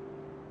much.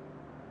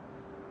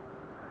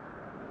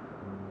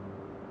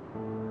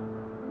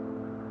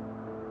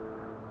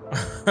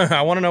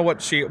 I want to know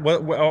what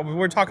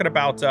we're talking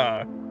about.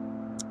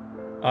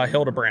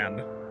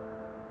 Hildebrand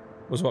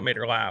was what made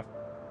her laugh.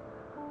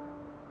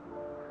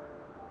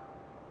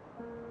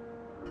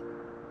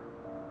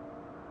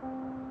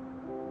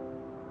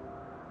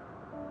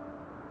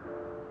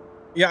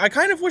 Yeah, I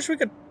kind of wish we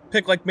could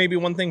pick like maybe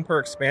one thing per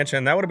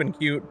expansion. That would have been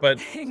cute, but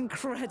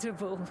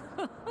Incredible.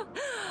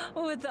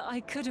 Would that I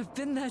could have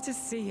been there to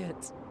see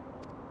it.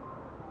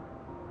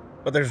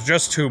 But there's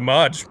just too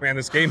much, man.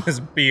 This game is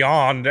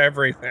beyond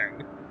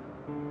everything.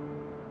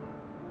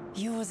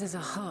 Yours is a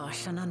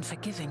harsh and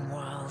unforgiving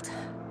world.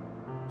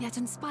 Yet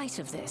in spite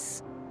of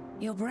this,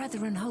 your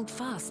brethren hold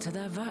fast to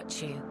their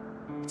virtue.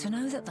 To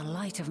know that the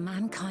light of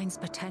mankind's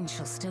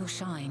potential still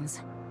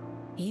shines,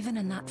 even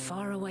in that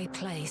faraway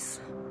place,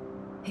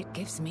 it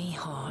gives me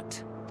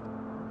heart.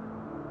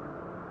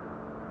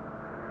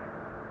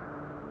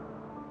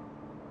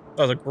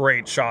 That was a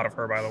great shot of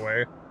her, by the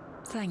way.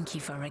 Thank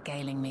you for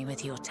regaling me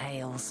with your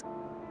tales.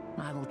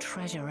 I will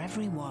treasure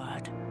every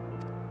word.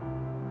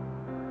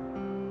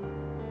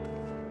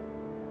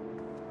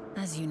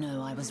 As you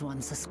know, I was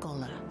once a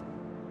scholar.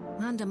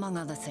 And among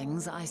other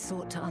things, I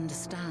sought to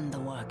understand the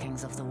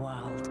workings of the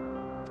world.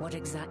 What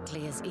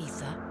exactly is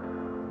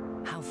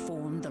ether? How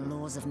formed the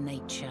laws of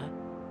nature?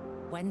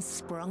 Whence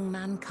sprung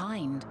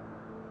mankind?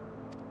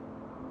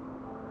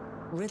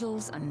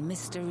 Riddles and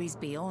mysteries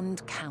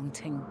beyond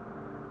counting.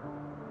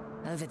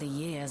 Over the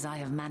years, I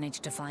have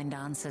managed to find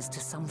answers to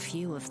some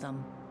few of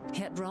them.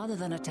 Yet rather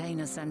than attain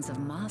a sense of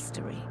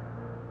mastery,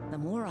 the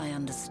more I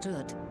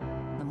understood,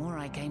 the more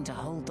I came to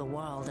hold the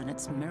world and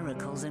its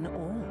miracles in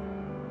awe.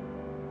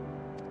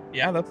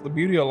 Yeah, that's the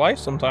beauty of life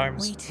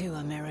sometimes. We too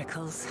are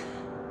miracles,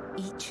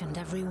 each and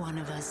every one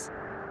of us.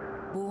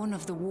 Born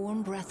of the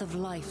warm breath of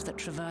life that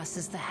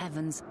traverses the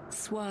heavens,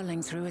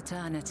 swirling through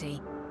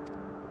eternity.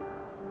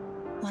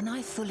 When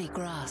I fully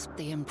grasped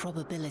the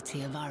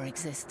improbability of our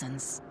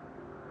existence,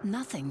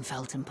 nothing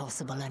felt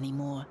impossible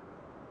anymore.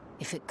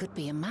 If it could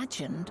be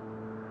imagined,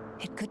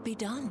 it could be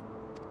done.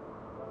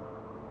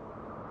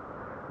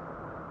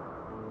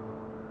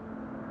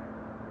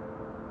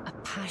 A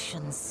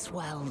passion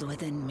swelled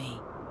within me.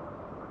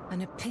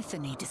 An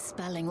epiphany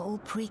dispelling all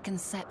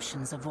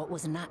preconceptions of what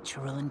was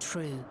natural and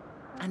true,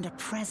 and a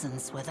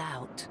presence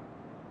without.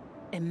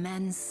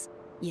 Immense,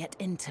 yet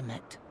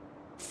intimate.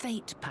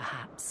 Fate,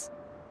 perhaps,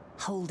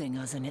 holding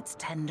us in its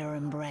tender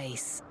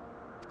embrace.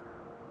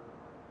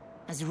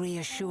 As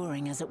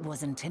reassuring as it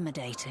was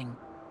intimidating,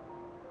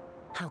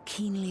 how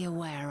keenly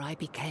aware I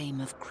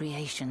became of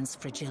creation's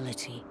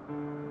fragility,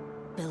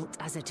 built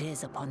as it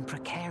is upon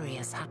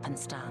precarious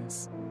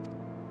happenstance.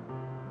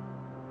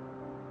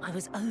 I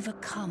was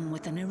overcome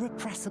with an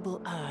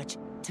irrepressible urge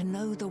to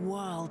know the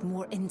world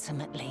more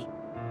intimately,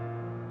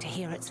 to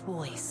hear its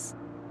voice,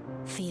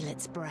 feel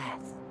its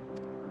breath.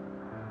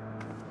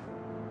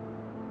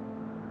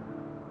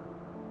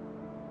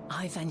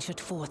 I ventured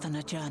forth on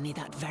a journey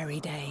that very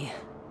day,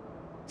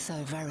 so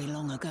very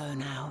long ago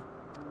now.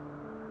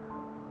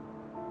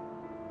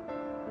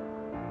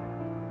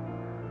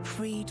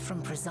 Freed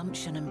from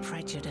presumption and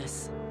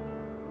prejudice,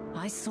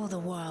 I saw the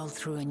world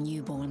through a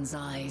newborn's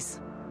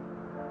eyes.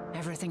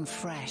 Everything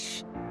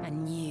fresh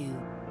and new,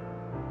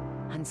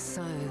 and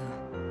so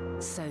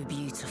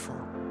beautiful.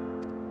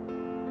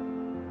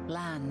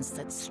 Lands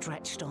that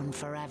stretched on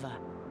forever.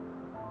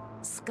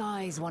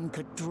 Skies one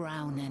could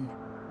drown in.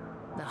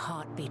 The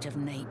heartbeat of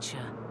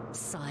nature,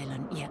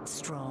 silent yet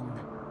strong.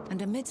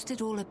 And amidst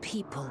it all a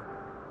people.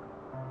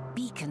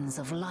 Beacons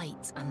of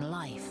light and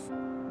life.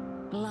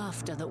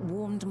 Laughter that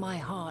warmed my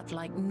heart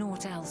like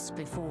naught else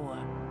before.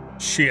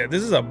 Shit,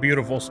 this is a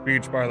beautiful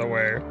speech, by the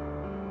way.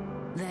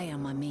 They are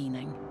my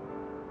meaning,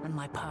 and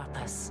my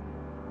purpose,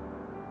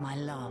 my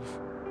love.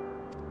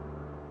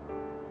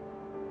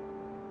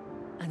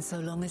 And so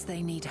long as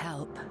they need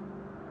help,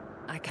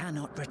 I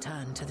cannot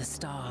return to the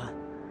star.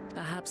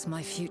 Perhaps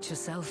my future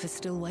self is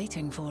still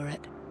waiting for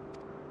it.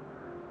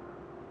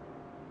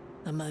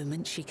 The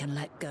moment she can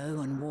let go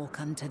and walk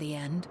unto the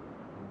end.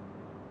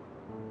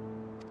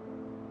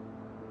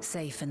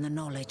 Safe in the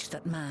knowledge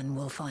that man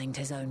will find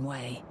his own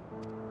way.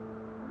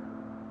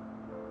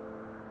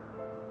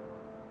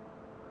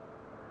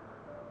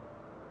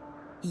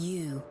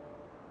 You,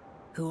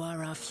 who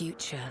are our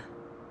future,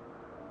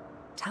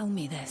 tell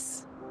me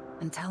this,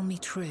 and tell me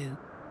true.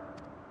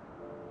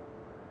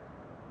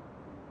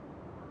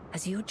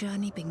 Has your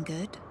journey been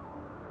good?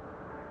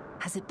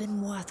 Has it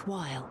been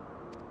worthwhile?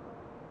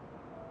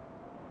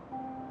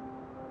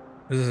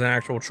 Is this an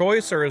actual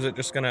choice, or is it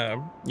just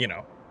gonna, you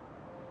know?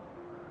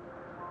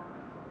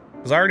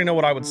 Because I already know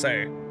what I would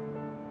say.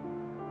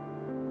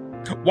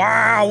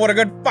 Wow, what a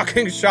good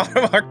fucking shot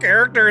of our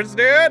characters,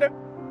 dude!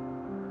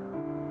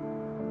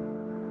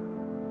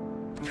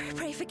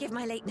 Pray forgive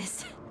my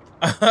lateness.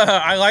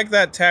 I like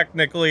that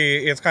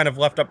technically it's kind of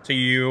left up to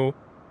you.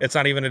 It's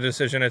not even a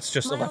decision, it's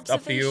just left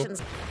up to you.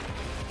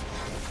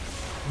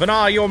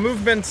 Vana, your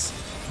movements,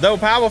 though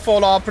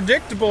powerful, are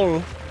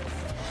predictable.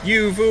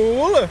 You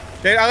fool.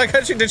 I like how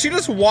did she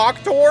just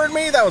walk toward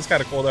me? That was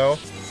kind of cool though.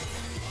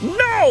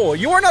 No!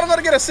 You are not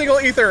gonna get a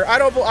single ether. I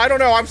don't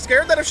know. I'm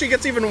scared that if she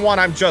gets even one,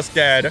 I'm just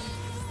dead.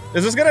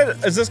 Is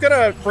this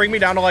gonna bring me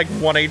down to like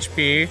 1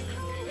 HP?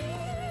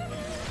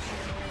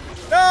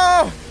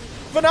 No!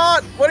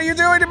 Vanat, what are you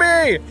doing to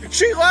me?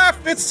 She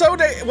left! It's so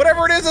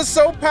whatever it is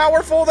so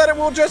powerful that it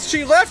will just,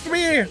 she left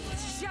me!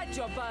 Shed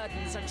your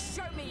burdens and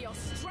show me your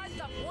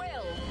strength of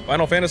will.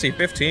 Final Fantasy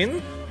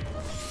 15?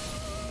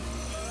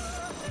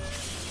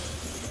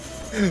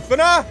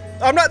 Vanat,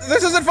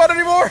 this isn't fun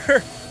anymore!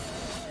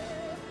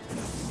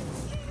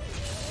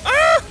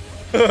 Ah!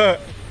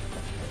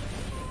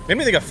 Made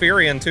me think of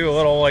Furion too, a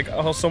little like,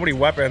 oh, so many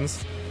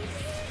weapons.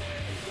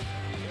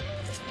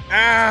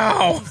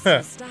 Ow!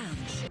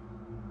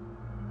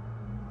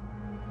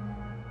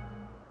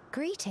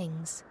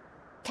 Greetings.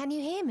 Can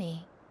you hear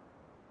me?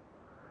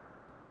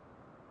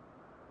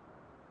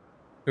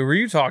 Who were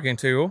you talking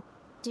to?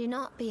 Do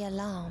not be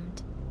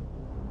alarmed.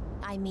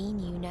 I mean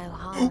you no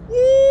harm.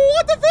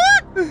 What the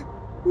fuck?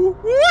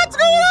 What's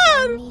going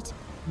on?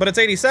 But it's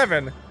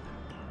 87.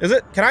 Is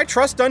it? Can I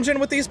trust dungeon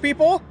with these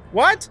people?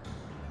 What?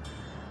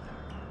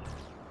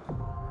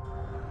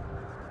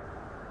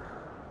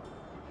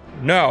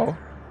 No.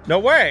 No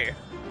way.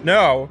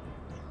 No.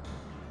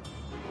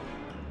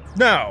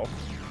 No.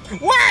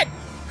 What?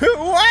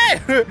 What?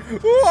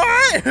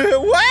 What?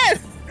 What?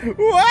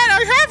 What?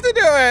 I have to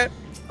do it.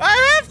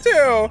 I have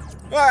to.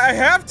 I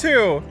have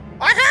to.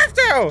 I have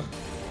to.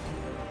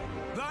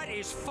 That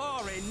is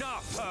far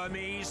enough,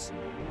 Hermes.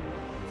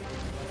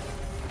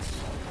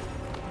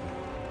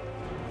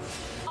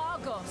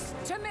 Argos,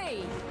 to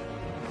me.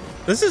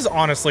 This is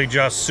honestly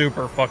just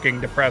super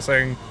fucking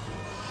depressing.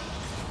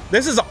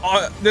 This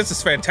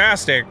is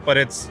fantastic, but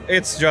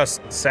it's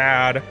just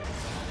sad.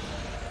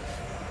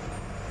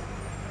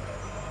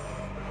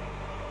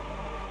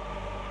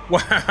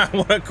 Wow,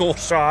 what a cool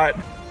shot.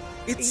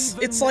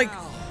 It's like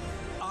now,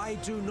 I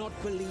do not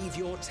believe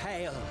your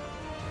tale.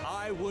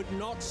 I would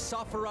not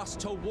suffer us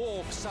to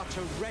walk such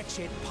a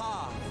wretched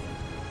path.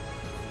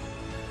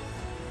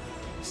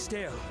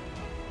 Still,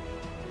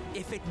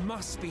 if it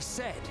must be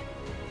said,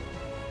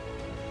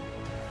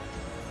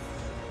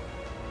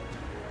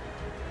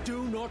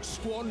 do not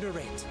squander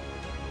it.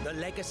 The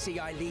legacy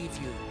I leave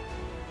you.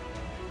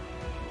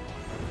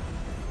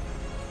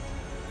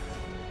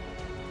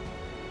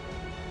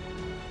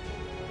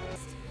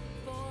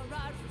 For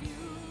our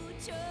future.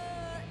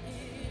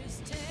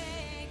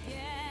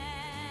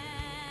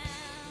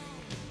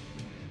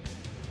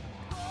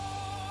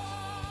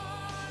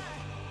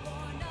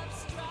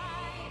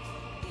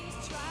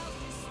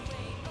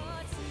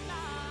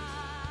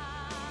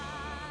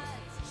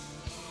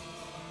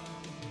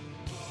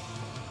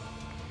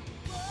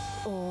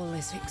 All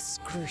is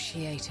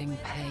excruciating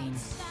pain.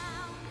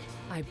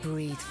 I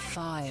breathe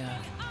fire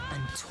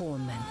and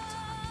torment.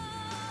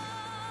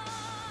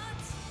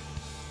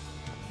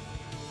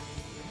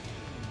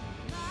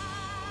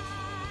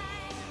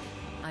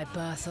 I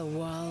birth a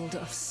world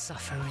of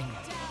suffering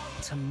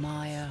to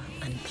mire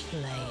and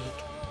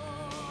plague.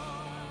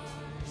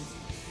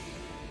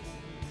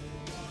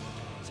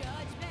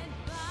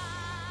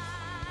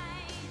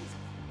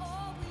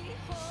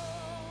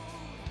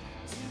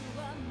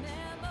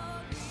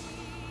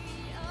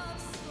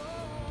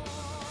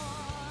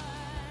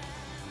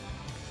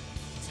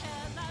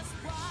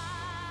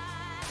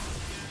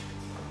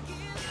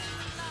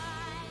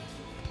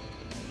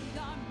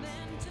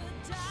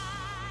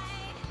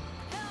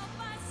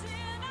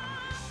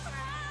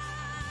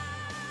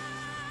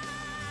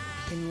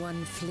 In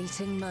one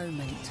fleeting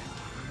moment,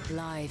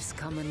 lives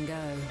come and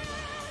go,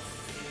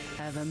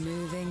 ever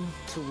moving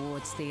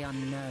towards the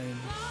unknown.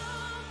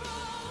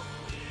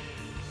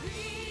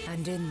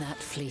 And in that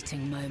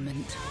fleeting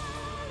moment,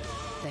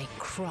 they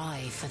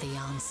cry for the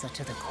answer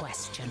to the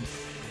question.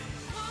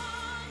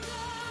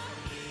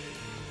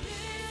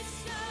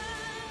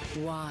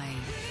 Why,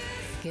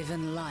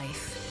 given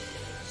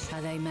life,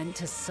 are they meant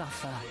to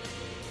suffer,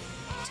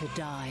 to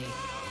die?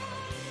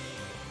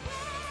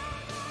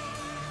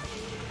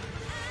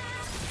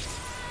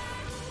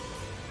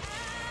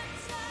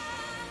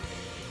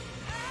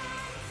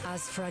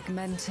 As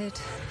fragmented,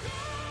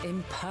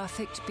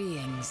 imperfect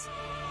beings,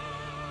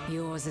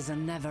 yours is a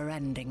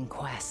never-ending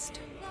quest.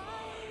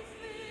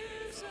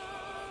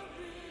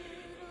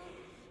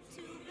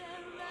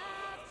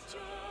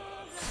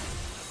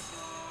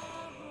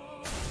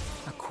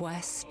 A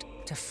quest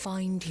to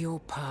find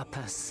your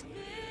purpose,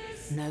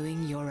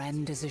 knowing your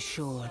end is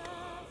assured.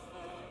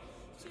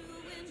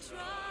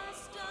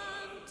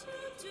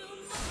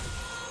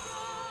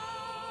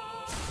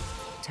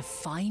 To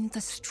find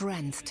the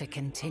strength to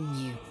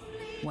continue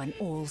when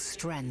all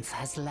strength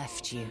has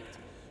left you.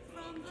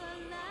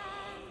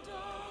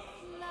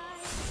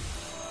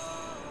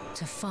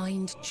 To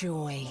find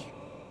joy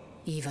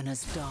even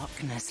as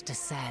darkness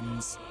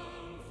descends.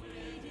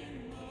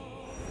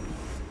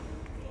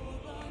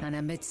 And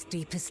amidst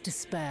deepest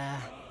despair,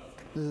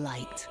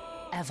 light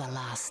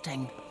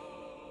everlasting.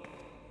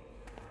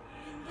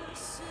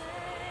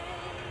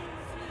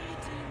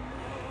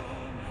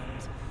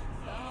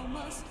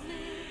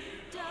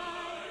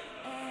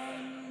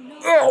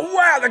 Oh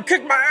wow, they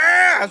kicked my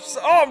ass!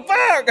 Oh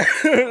fuck!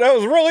 That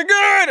was really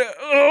good!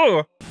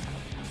 Ugh.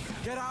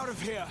 Get out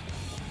of here!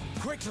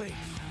 Quickly!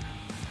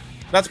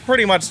 That's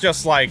pretty much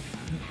just like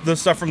the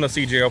stuff from the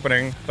CG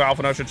opening. So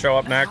Alphino should show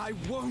up next. I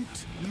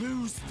won't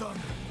lose them.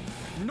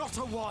 Not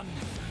a one.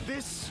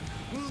 This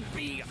will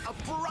be a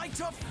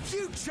brighter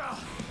future.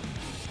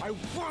 I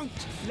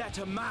won't let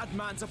a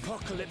madman's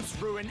apocalypse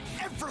ruin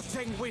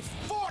everything we've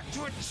fought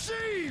to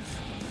achieve!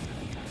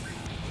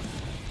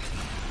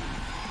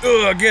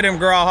 Ugh, get him,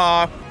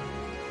 Graha.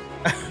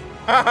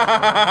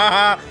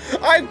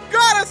 I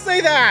gotta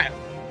say that!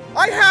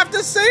 I have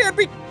to say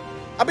it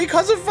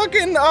because of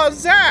fucking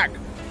Zach.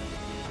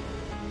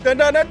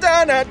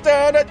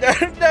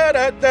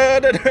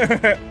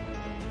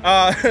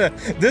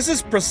 This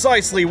is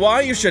precisely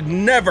why you should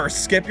never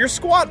skip your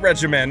squat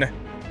regimen.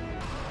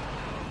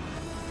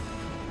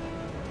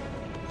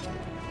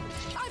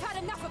 I've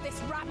had enough of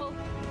this rabble.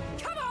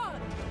 Come on!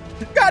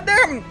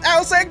 Goddamn,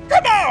 Alice,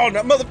 come on,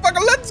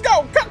 motherfucker, let's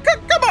go!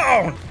 Come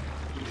on!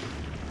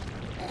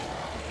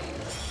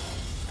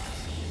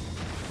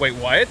 Wait,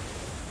 what?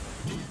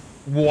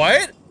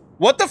 What?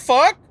 What the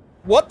fuck?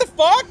 What the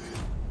fuck?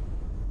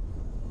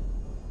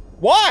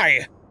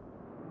 Why?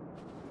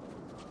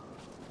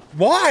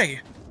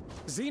 Why?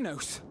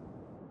 Xenos,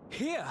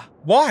 here.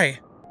 Why?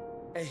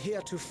 A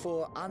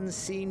heretofore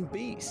unseen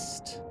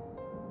beast.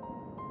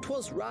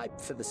 'Twas ripe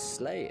for the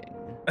slaying.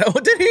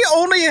 Did he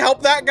only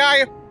help that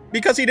guy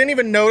because he didn't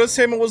even notice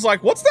him and was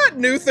like, what's that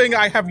new thing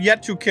I have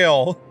yet to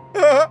kill?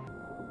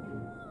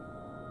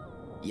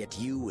 Yet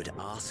you would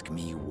ask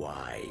me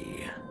why.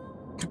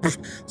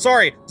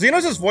 Sorry,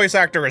 Xenos' voice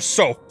actor is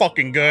so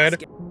fucking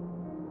good.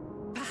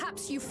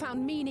 Perhaps you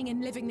found meaning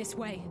in living this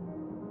way.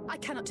 I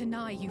cannot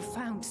deny you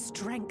found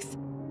strength.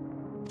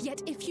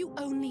 Yet if you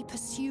only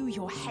pursue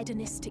your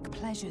hedonistic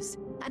pleasures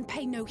and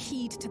pay no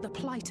heed to the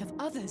plight of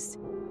others,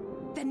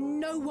 then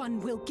no one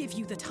will give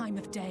you the time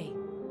of day.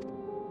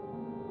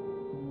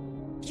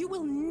 You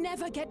will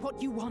never get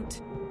what you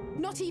want,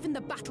 not even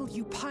the battle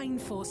you pine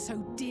for so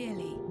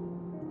dearly.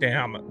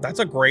 Damn, that's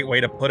a great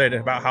way to put it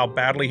about how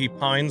badly he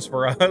pines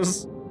for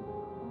us.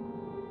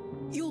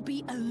 You'll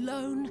be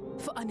alone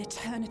for an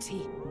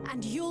eternity,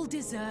 and you'll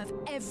deserve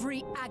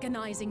every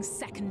agonizing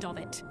second of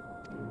it.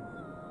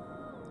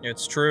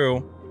 It's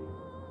true.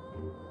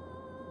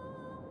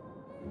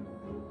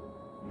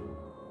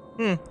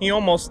 He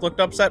almost looked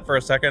upset for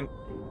a second.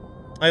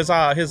 His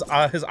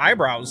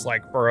eyebrows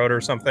like furrowed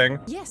or something.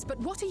 Yes, but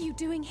what are you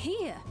doing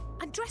here?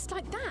 And dressed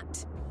like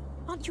that?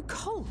 Aren't you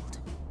cold?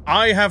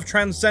 I have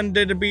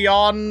transcended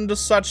beyond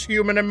such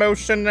human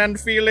emotion and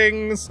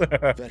feelings.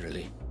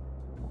 Verily,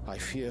 I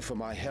fear for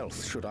my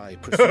health should I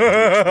proceed to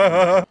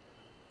expand.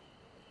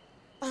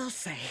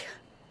 Arthur,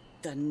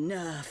 the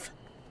nerve.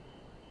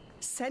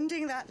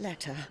 Sending that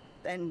letter,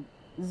 then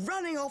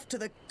running off to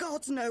the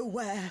gods know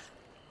where.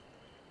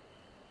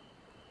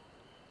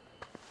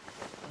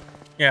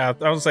 Yeah, I was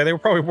gonna say, they were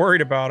probably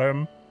worried about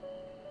him.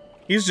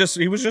 He was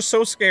just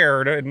so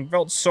scared and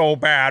felt so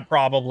bad,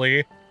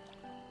 probably.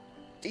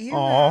 Do you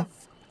have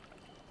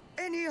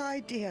any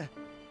idea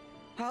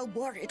how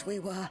worried we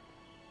were?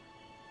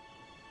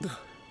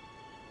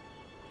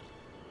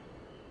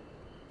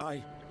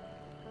 I'm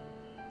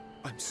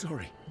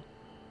sorry.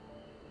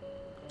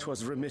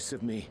 'Twas remiss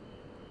of me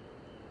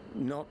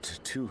not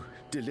to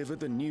deliver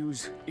the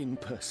news in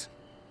person.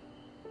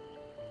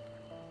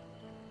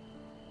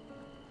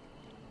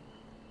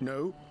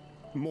 No,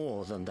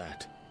 more than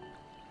that.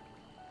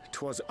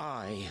 'Twas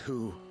I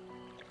who...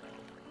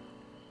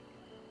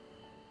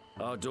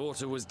 Our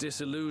daughter was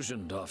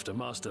disillusioned after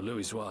Master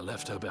Louisoix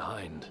left her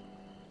behind.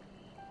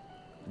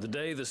 The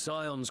day the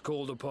Scions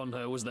called upon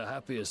her was the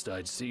happiest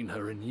I'd seen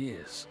her in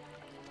years.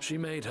 She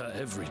made her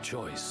every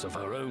choice of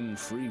her own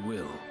free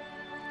will.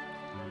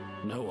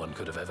 No one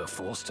could have ever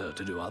forced her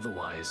to do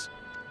otherwise.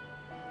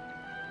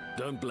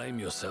 Don't blame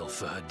yourself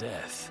for her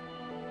death.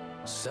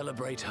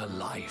 Celebrate her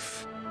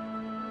life.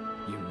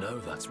 You know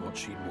that's what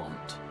she'd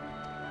want.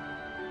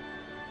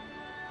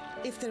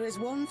 If there is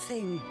one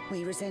thing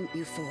we resent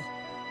you for,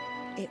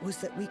 it was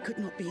that we could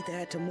not be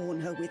there to mourn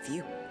her with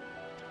you.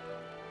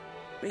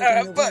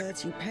 Reading the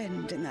words you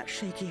penned in that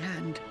shaky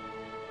hand,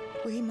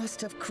 we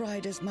must have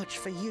cried as much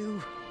for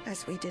you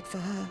as we did for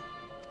her.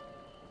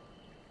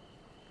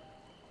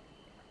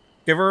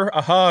 Give her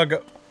a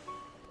hug.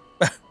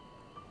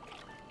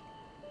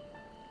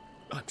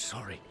 I'm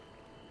sorry.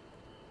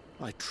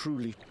 I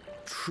truly,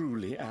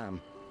 truly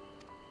am.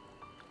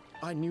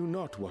 I knew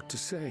not what to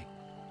say.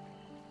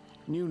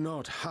 Knew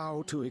not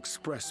how to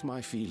express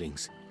my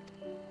feelings.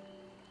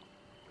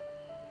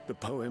 The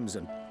poems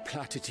and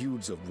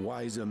platitudes of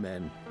wiser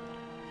men,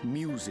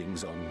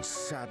 musings on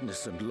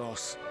sadness and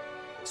loss,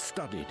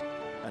 studied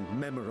and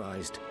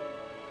memorized,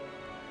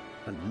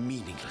 and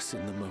meaningless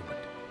in the moment.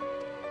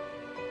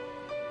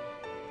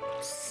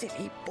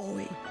 Silly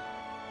boy.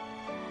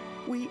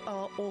 We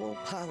are all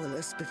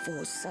powerless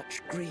before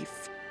such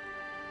grief.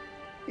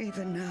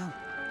 Even now,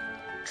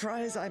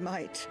 try as I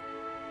might,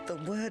 the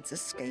words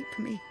escape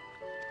me.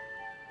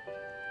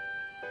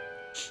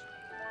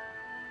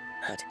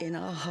 But in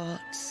our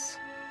hearts,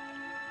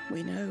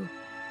 we know,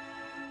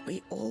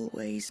 we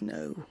always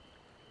know.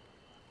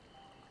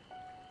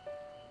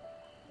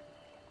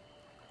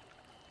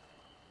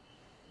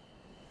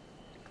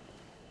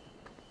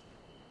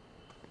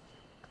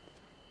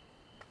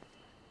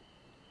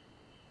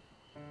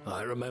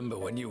 I remember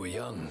when you were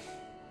young,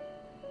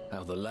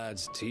 how the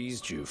lads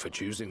teased you for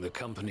choosing the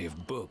company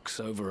of books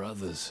over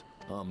others.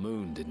 Our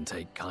moon didn't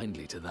take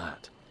kindly to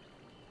that.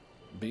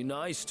 Be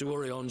nice to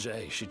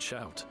Urianger, she'd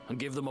shout, and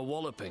give them a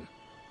walloping.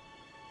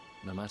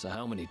 No matter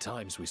how many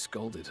times we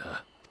scolded her.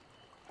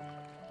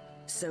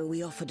 So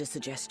we offered a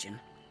suggestion.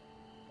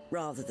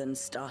 Rather than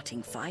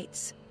starting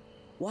fights,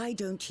 why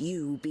don't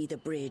you be the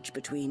bridge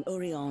between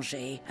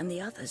Urianger and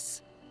the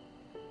others?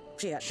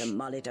 She had to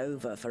mull it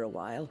over for a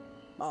while.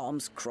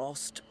 Arms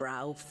crossed,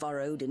 brow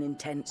furrowed in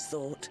intense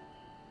thought.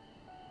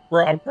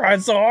 Bro, I'm crying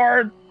so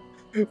hard.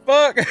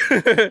 Fuck.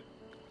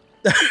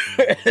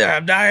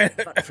 I'm dying.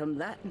 But from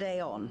that day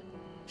on,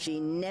 she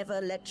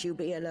never let you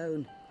be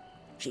alone.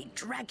 She'd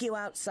drag you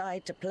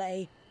outside to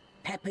play,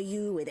 pepper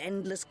you with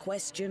endless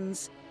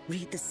questions,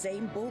 read the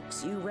same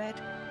books you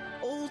read,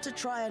 all to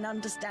try and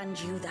understand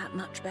you that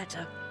much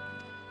better.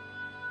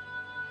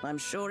 I'm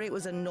sure it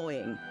was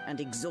annoying and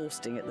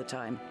exhausting at the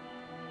time,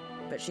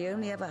 but she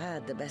only ever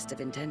had the best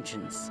of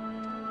intentions.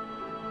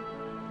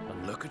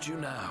 And look at you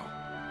now,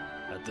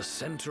 at the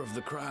center of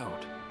the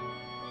crowd.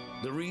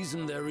 The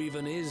reason there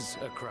even is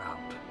a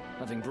crowd,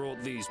 having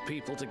brought these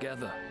people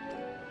together.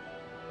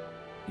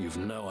 You've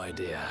no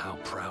idea how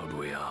proud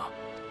we are.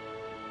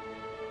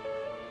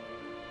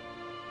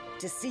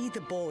 To see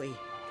the boy,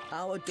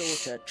 our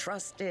daughter,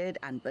 trusted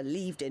and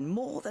believed in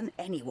more than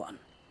anyone,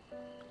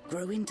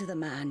 grow into the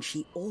man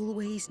she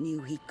always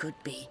knew he could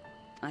be.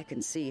 I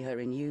can see her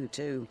in you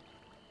too.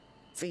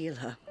 Feel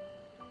her.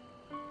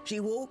 She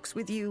walks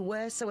with you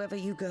wheresoever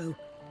you go.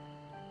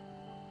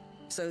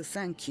 So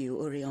thank you,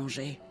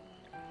 Urianger,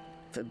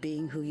 for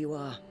being who you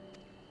are.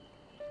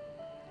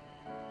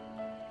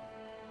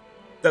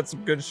 That's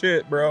some good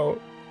shit, bro.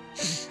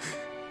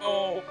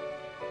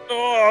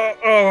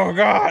 Oh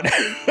God.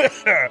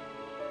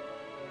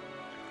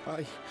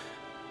 I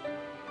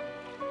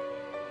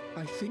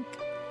think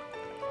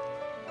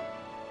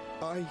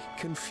I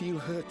can feel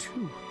her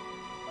too.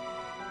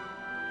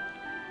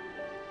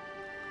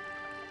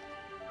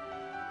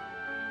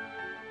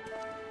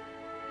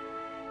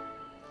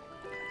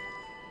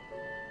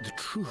 The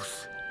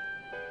truth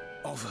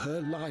of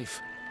her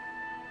life.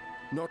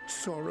 Not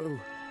sorrow,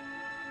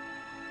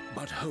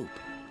 but hope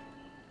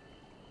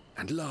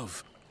and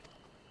love.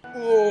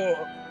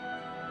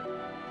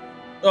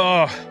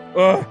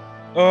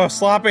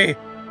 Sloppy.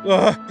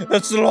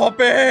 That's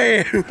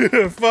sloppy!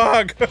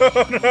 Fuck!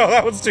 Oh, no,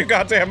 that was too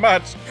goddamn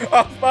much!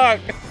 Oh, fuck!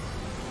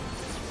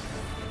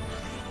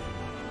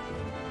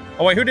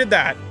 Oh, wait, who did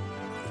that?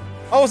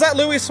 Oh, was that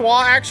Louis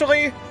Soir,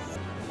 actually?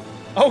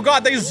 Oh,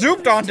 God, they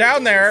zooped on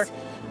down there!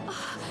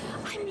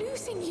 I'm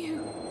losing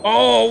you.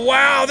 Oh,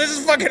 wow, this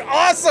is fucking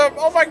awesome!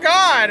 Oh, my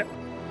God!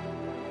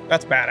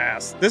 That's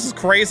badass. This is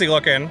crazy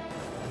looking.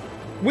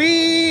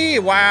 Whee!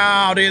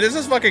 Wow, dude, this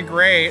is fucking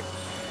great.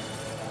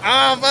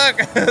 Oh,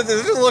 fuck. This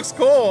just looks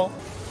cool.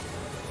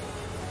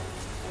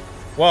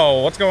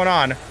 Whoa, what's going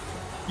on?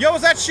 Yo,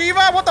 is that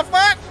Shiva? What the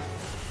fuck?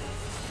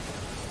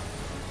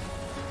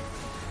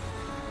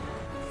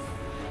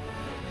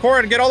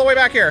 Corin, get all the way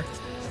back here.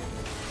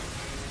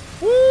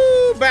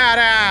 Woo,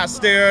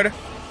 badass, dude.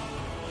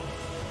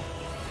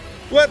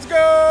 Let's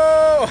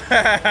go.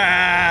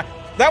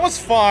 That was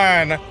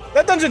fun.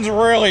 That dungeon's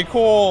really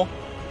cool.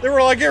 They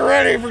were like, get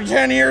ready for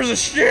 10 years of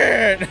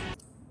shit.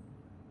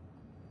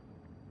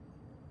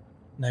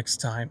 Next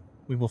time,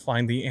 we will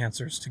find the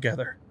answers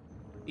together.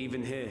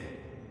 Even here,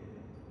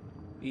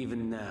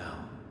 even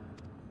now,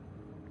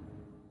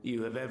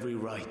 you have every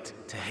right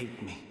to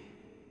hate me.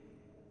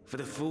 For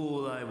the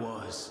fool I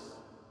was,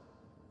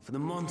 for the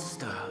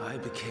monster I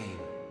became,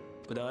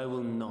 but I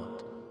will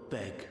not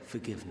beg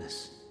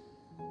forgiveness.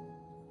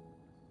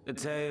 The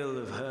tale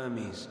of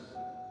Hermes,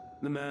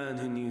 the man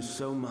who knew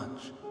so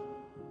much,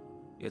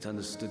 yet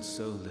understood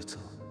so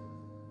little,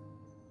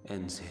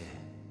 ends here.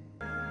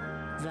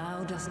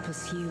 Thou dost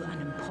pursue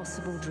an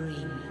impossible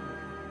dream,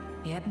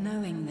 yet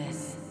knowing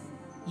this,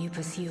 you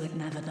pursue it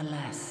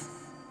nevertheless.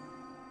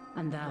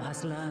 And thou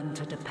hast learned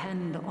to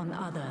depend on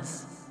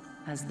others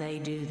as they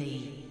do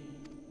thee.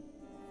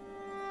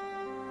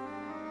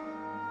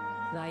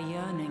 Thy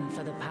yearning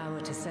for the power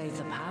to save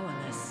the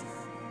powerless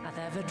hath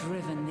ever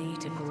driven thee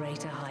to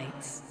greater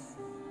heights.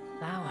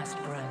 Thou hast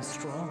grown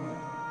strong.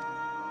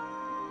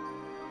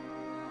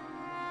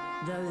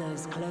 Though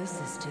those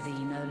closest to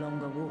thee no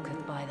longer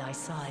walketh by thy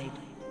side,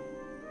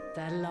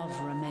 their love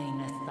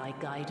remaineth thy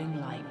guiding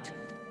light.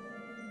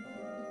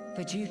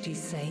 For duty's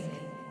sake,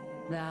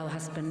 thou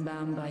hast been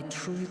bound by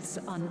truths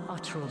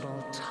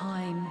unutterable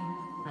time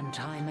and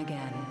time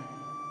again.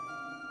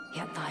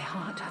 Yet thy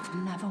heart hath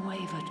never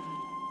wavered,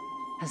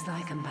 as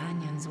thy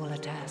companions will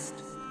attest.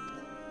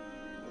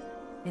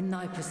 In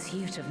thy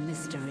pursuit of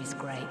mysteries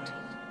great,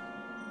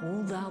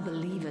 all thou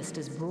believest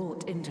is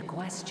brought into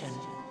question.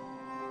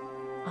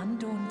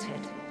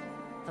 Undaunted,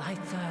 thy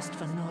thirst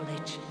for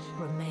knowledge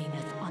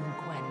remaineth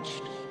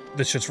unquenched.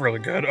 This shit's really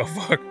good. Oh,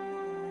 fuck.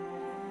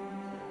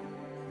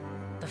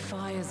 The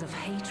fires of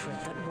hatred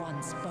that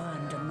once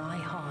burned in thy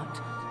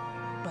heart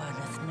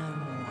burneth no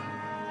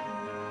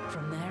more.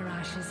 From their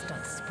ashes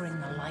doth spring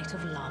the light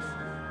of love,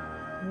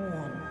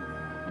 warm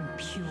and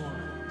pure.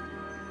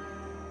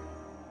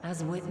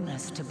 As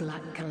witness to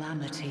black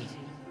calamity,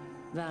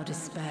 thou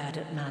despaired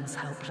at man's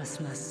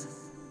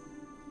helplessness.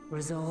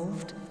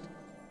 Resolved,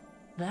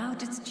 thou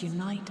didst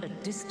unite a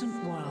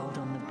distant world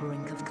on the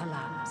brink of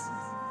collapse.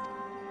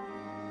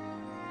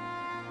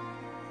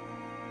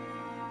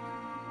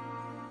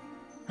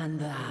 And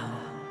thou,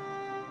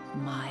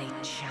 my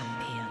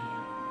champion,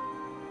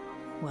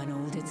 when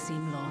all did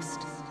seem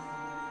lost,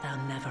 thou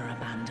never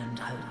abandoned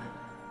hope.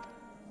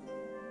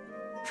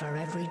 For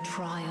every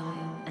trial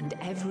and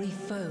every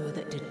foe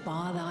that did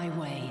bar thy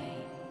way,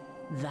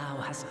 thou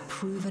hast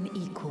proven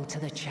equal to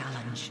the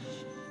challenge,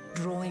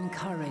 drawing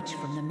courage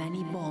from the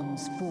many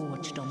bonds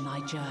forged on thy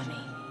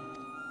journey.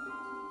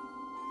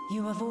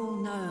 You have all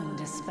known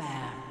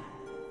despair,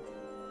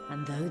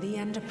 and though the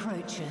end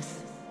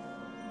approacheth,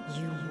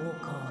 you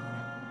walk on,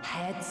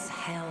 heads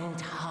held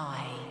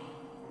high.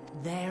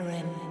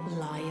 Therein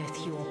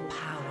lieth your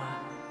power,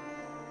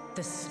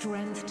 the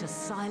strength to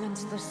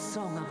silence the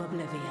song of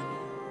oblivion.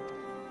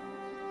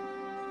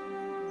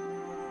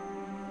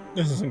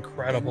 This is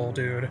incredible,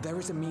 dude. There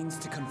is a means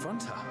to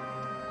confront her.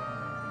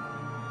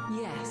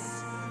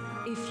 Yes,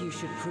 if you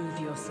should prove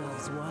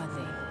yourselves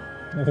worthy.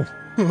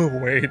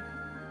 Wait.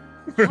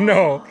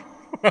 No.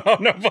 Oh,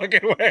 no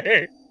fucking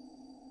way.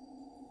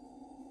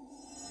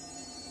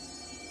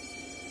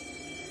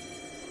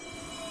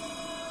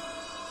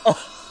 Oh,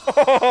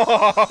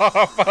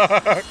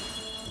 fuck.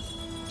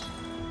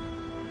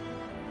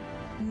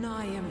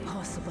 Nigh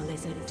impossible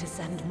is it to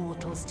send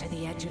mortals to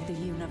the edge of the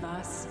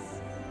universe.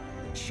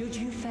 Should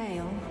you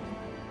fail,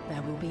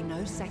 there will be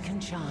no second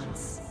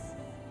chance.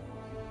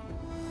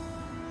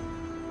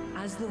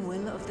 As the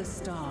will of the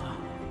star,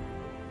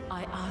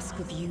 I ask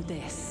of you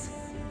this.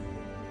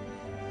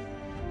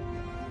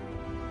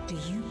 Do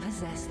you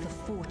possess the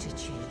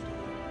fortitude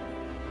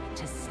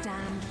to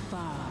stand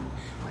firm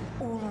when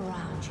all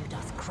around you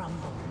doth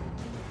crumble?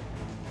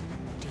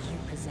 Do you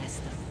possess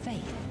the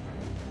faith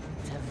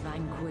to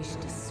vanquish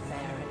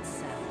despair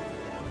itself?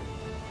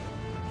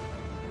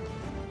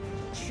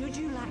 Should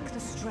you lack the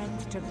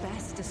strength to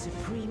best a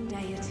supreme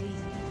deity,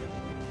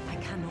 I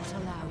cannot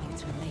allow you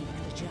to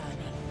make the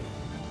journey.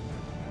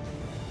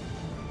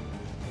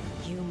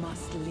 You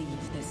must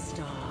leave this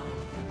star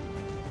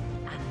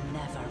and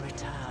never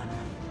return.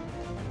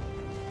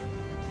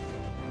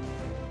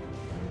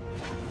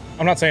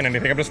 I'm not saying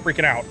anything, I'm just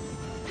freaking out.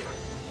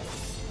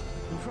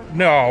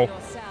 No.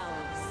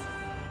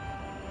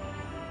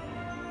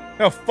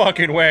 No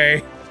fucking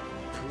way.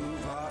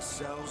 Prove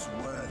ourselves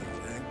worthy,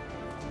 eh?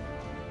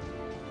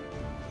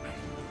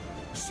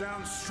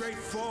 Sounds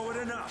straightforward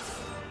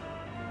enough.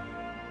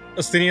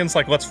 Estinian's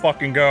like, let's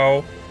fucking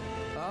go.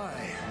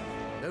 Aye.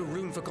 No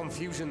room for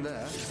confusion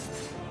there.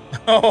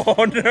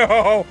 Oh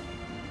no!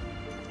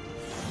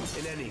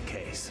 In any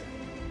case,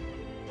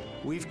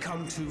 we've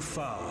come too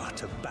far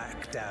to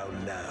back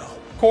down now.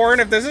 Corrin,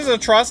 if this is a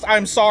trust,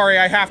 I'm sorry,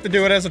 I have to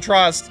do it as a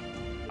trust.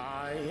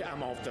 I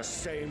am of the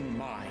same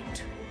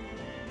mind.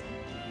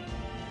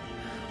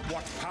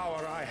 What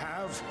power I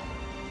have,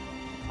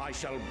 I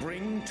shall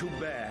bring to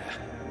bear.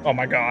 Oh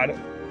my god.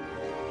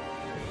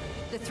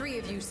 The three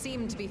of you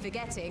seem to be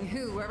forgetting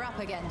who we're up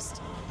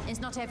against. It's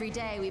not every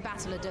day we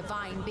battle a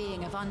divine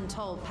being of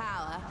untold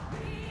power.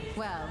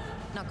 Well,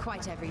 not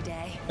quite every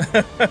day.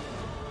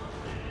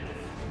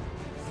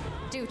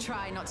 Do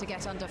try not to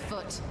get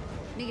underfoot.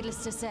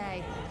 Needless to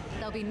say,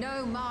 there'll be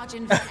no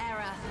margin for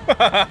error.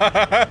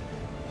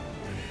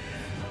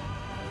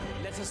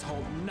 Let us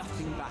hold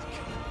nothing back.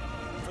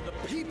 For the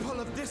people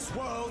of this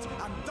world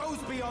and those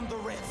beyond the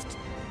rift.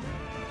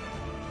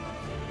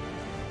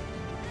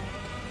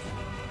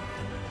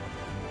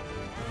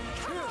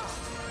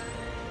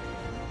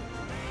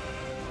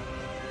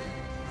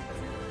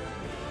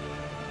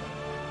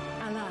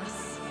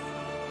 Alas,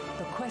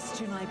 the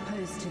question I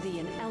posed to thee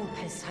in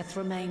Elpis hath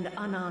remained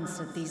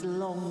unanswered these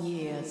long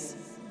years.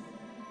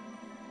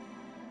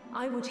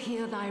 I would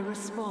hear thy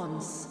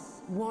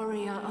response,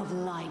 warrior of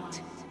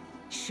light.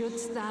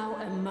 Shouldst thou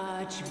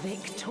emerge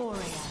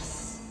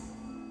victorious?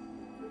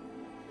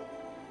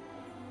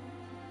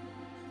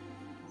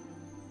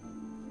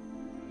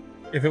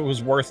 If it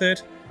was worth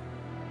it?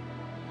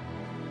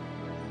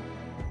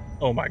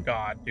 Oh my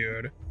god,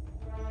 dude.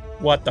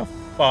 What the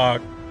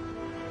fuck?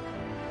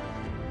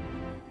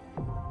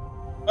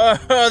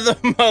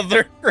 The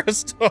Mother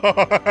Crystal.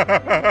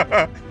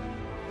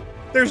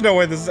 There's no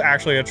way this is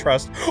actually a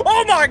trust.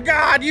 Oh my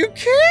god, you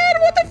kid?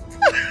 What the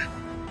fuck?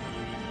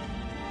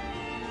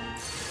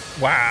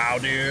 Wow,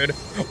 dude.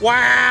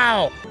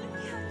 Wow!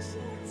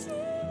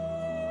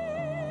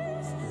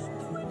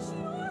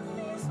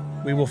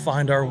 We will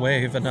find our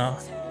way, Vana.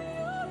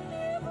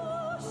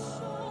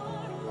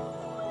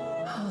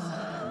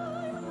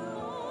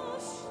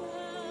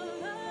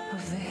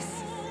 Of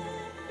this,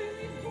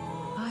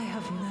 I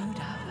have no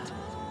doubt.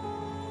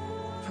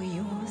 For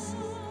yours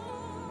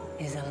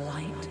is a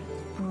light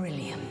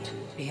brilliant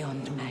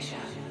beyond measure.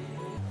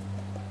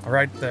 All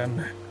right,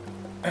 then.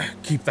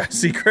 Keep that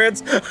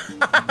secret.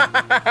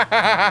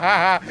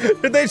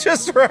 Did they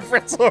just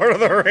reference Lord of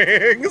the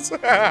Rings?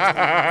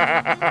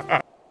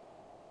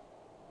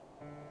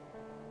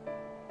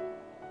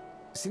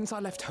 Since I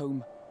left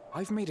home,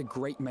 I've made a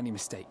great many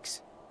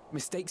mistakes.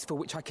 Mistakes for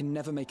which I can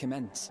never make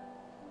amends.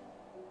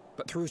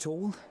 But through it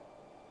all,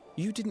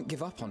 you didn't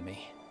give up on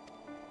me.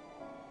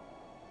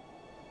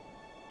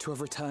 To have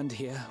returned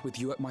here with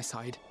you at my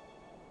side,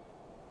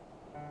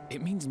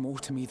 it means more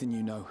to me than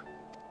you know.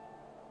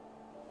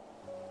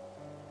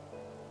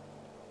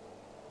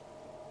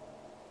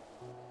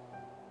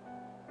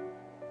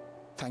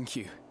 Thank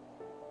you.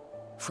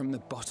 From the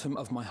bottom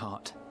of my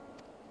heart.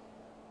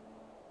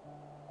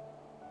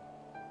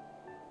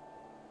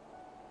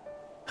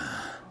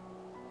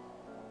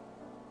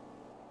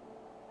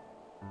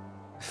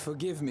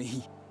 Forgive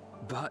me,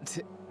 but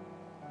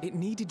it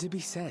needed to be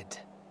said.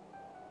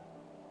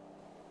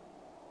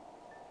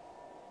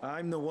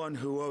 I'm the one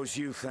who owes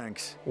you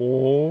thanks.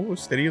 Oh,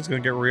 Stydia's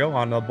gonna get real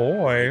on the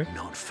boy.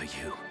 Not for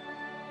you.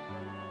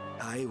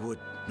 I would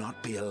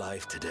not be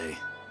alive today,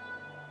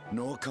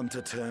 nor come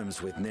to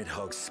terms with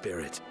Nidhogg's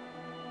spirit.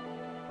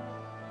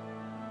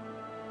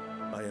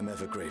 I am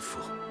ever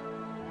grateful.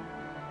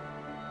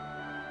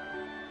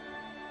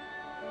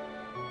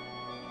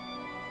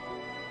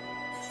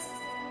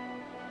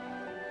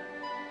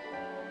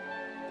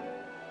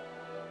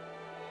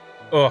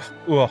 Oh,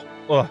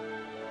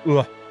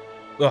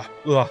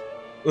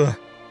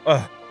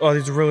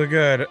 these are really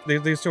good.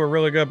 These two are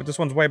really good, but this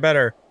one's way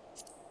better.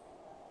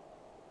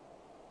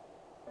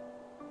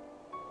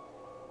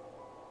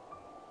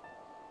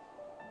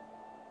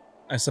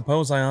 I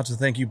suppose I ought to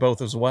thank you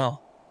both as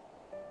well.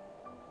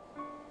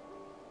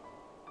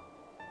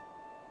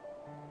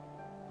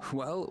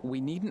 Well,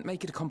 we needn't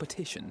make it a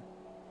competition.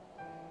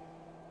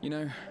 You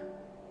know,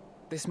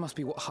 this must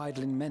be what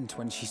Hydaelyn meant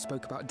when she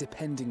spoke about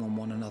depending on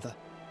one another.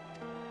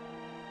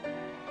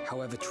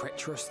 However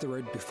treacherous the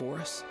road before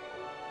us,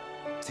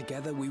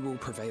 together we will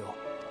prevail.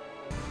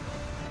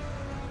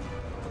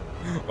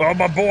 Oh,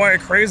 my boy,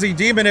 crazy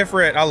demon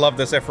Ifrit. I love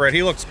this Ifrit.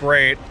 He looks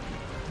great.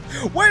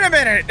 Wait a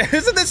minute!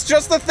 Isn't this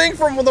just the thing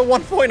from the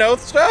 1.0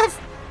 stuff?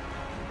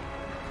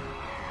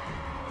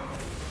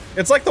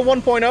 It's like the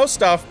 1.0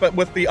 stuff, but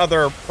with the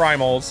other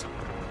primals.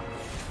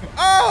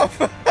 Oh,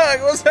 fuck!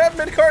 Was that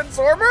Midgard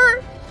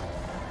Zormer?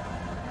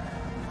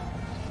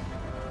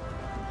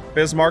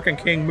 Bismarck and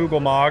King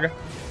Mugglemog.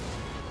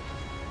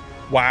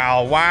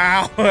 Wow,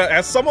 wow.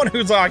 As someone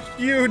who's a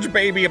huge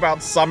baby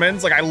about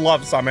summons, like I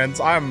love summons,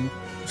 I'm...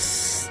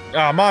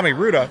 Mommy,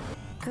 Ruda.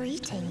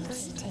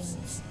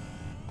 Greetings.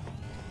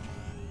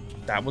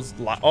 That was...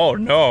 Oh,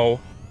 no.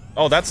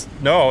 Oh, that's...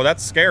 No,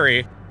 that's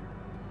scary.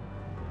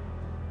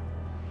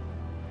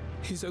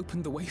 He's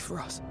opened the way for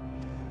us.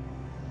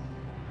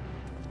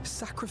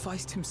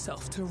 Sacrificed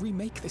himself to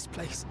remake this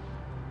place,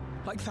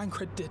 like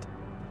Thancred did.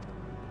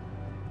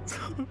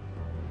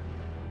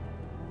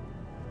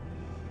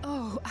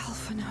 Oh,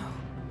 Alphino.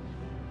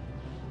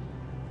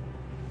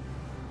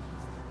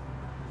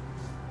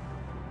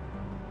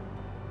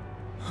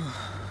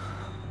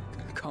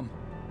 Come.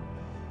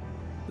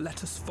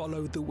 Let us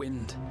follow the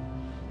wind.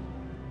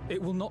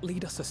 It will not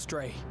lead us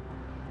astray.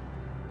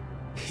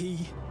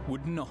 He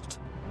would not.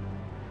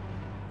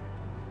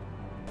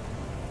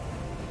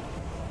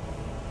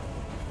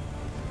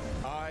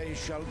 I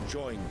shall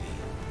join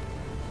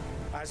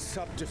thee. As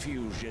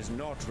subterfuge is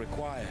not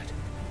required,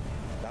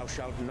 thou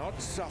shalt not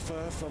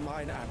suffer for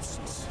mine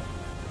absence.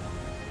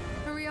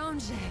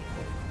 Urianger.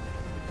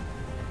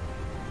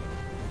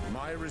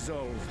 My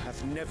resolve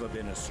hath never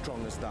been as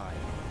strong as thine.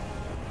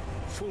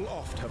 Full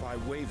oft have I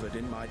wavered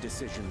in my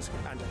decisions,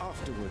 and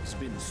afterwards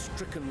been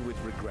stricken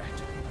with regret.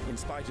 In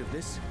spite of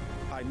this,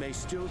 I may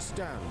still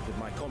stand with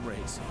my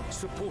comrades,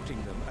 supporting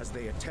them as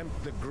they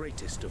attempt the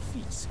greatest of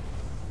feats.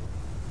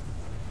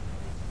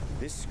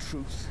 This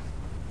truth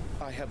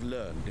I have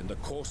learned in the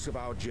course of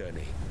our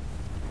journey.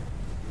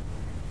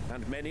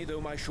 And many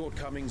though my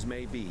shortcomings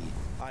may be,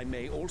 I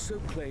may also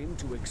claim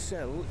to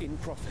excel in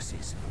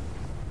prophecies.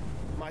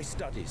 My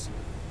studies,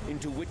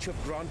 into which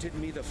have granted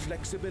me the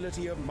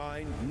flexibility of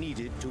mind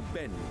needed to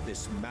bend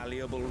this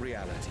malleable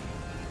reality.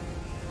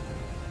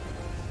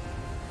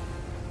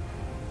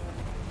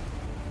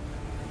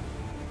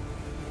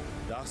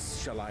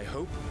 Thus shall I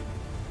hope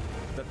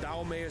that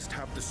thou mayest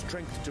have the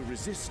strength to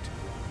resist,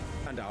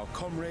 and our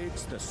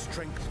comrades the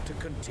strength to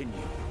continue.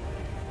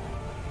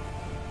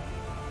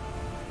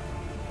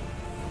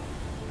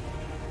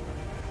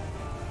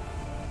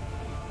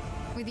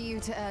 With you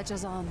to urge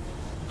us on,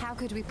 how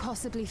could we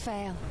possibly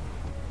fail?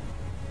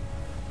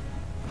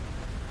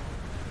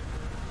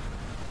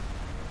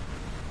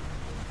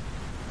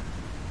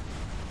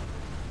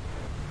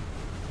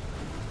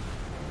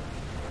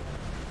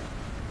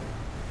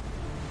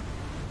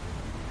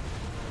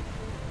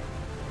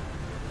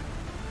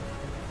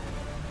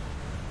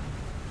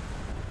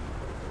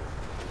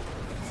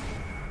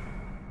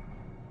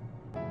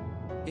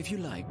 If you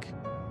like,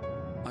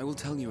 I will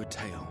tell you a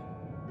tale.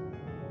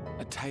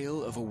 A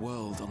tale of a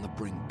world on the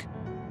brink.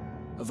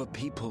 Of a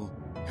people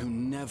who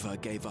never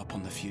gave up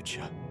on the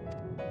future.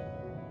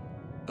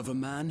 Of a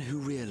man who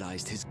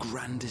realized his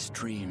grandest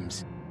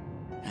dreams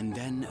and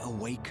then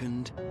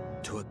awakened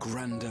to a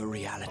grander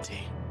reality.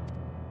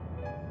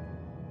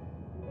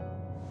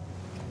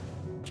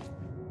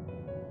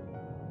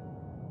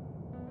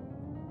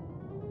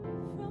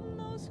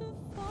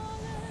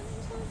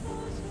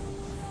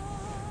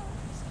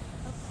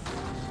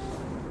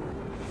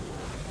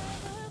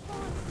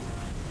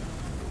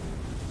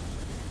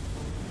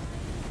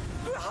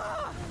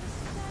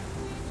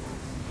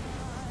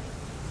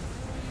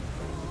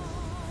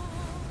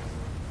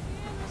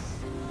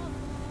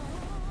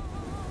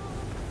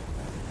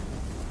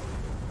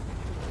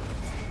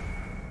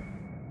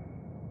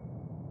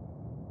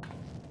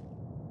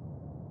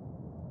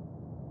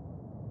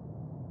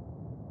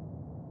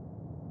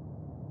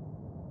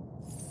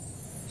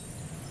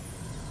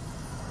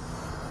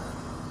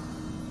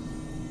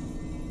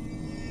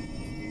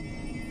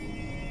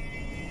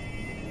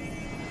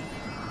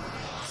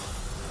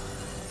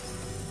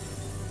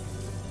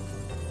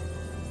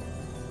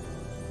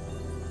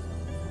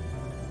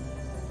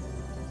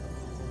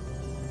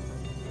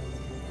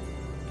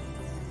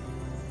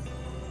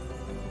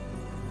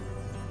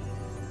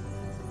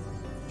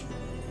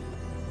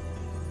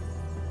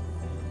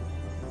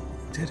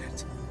 Did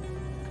it.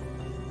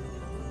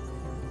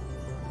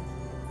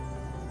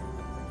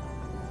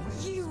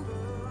 You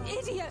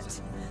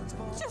idiot!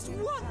 Just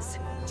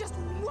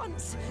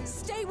once,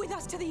 stay with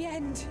us to the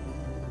end.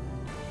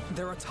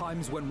 There are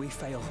times when we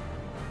fail.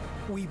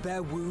 We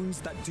bear wounds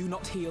that do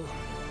not heal.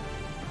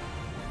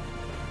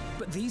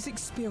 But these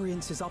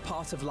experiences are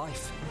part of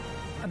life,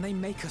 and they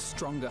make us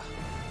stronger.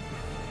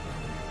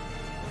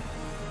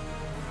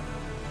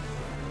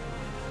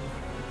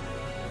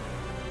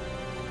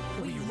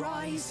 We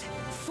rise,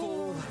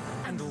 fall,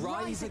 and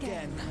rise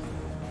again.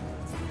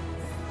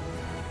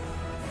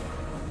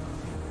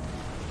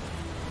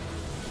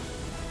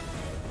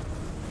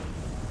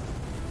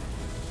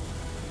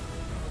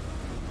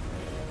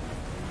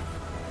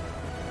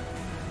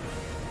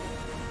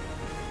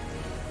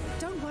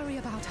 Don't worry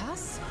about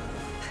us.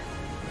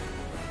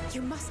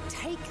 You must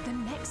take the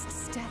next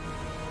step,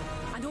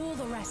 and all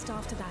the rest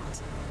after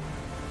that.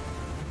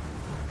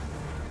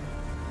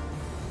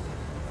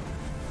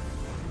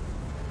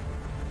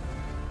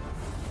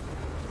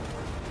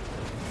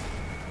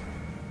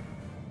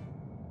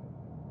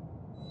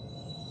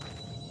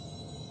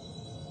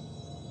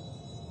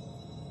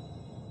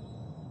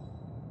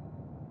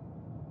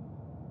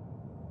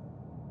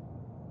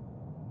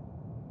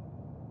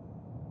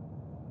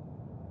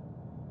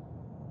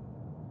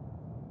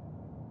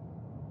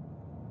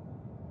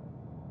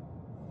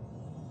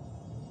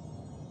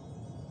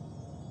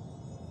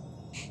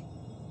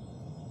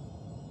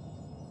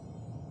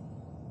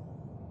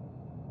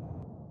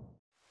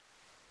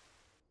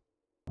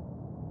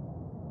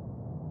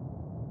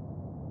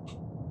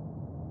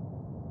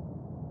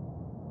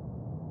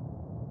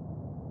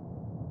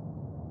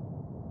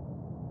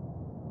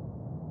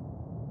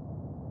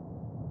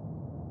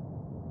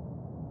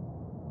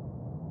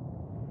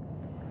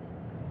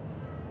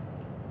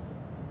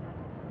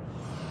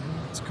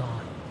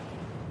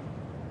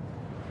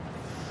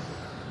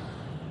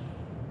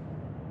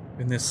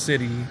 In this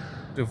city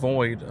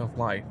devoid of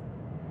life,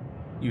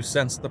 you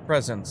sense the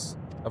presence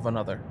of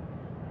another.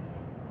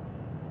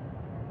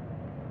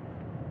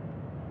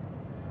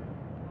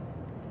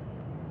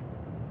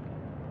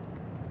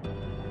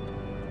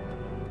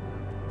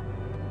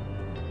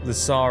 The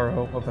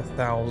sorrow of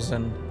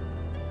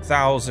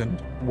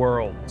 1,000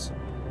 worlds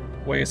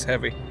weighs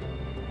heavy,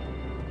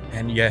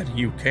 and yet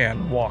you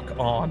can walk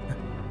on.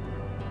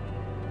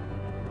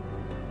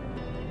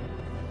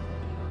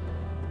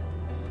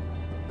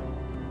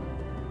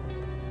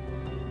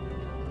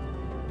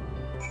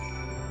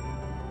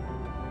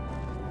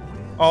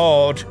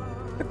 Oh,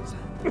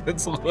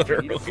 it's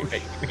literally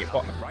making me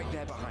walk. Right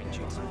there behind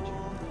you.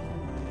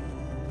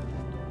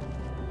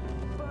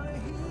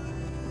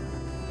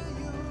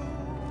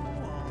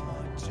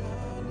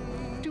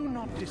 Do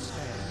not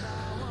despair.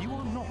 You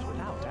are not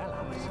without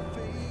allies.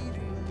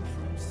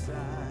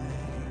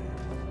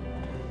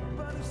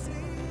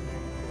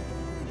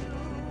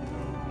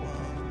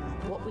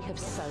 What we have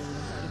sown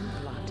in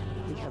blood,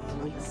 we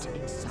have reaped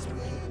in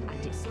suffering,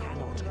 and it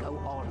cannot go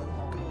on.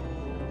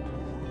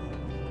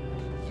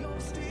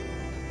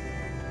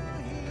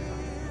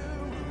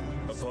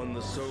 Upon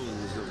the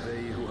souls of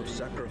they who have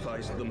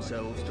sacrificed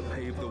themselves to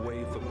pave the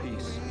way for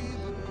peace,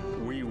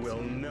 we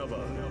will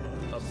never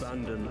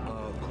abandon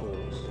our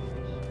cause.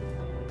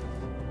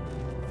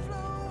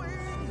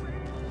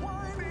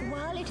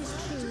 While it is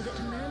true that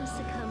man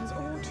succumbs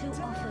all too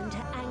often to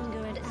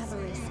anger and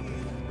avarice,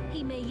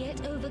 he may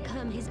yet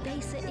overcome his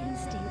baser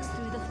instincts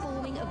through the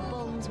forming of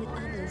bonds with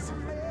others.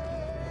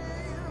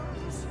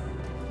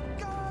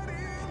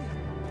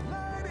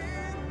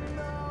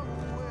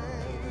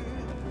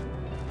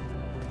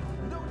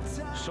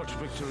 Such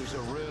victories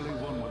are rarely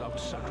won without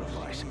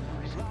sacrifice,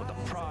 but the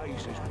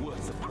prize is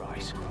worth the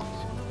price.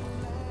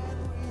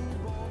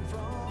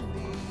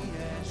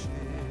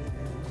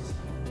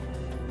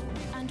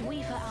 And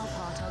we, for our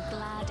part, are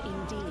glad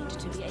indeed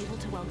to be able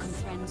to welcome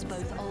friends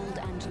both old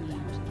and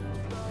new.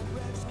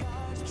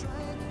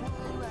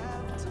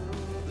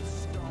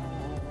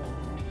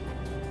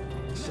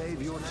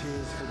 Save your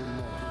tears for the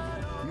morning.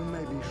 You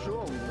may be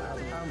sure we will have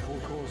ample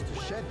cause to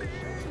shed them,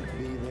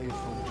 be they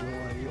for joy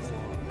or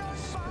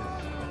despair.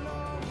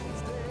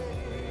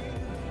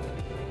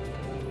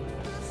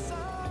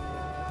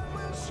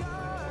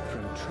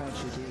 From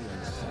tragedy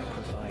and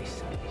sacrifice,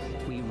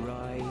 we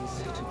rise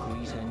to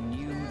greet a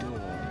new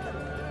dawn.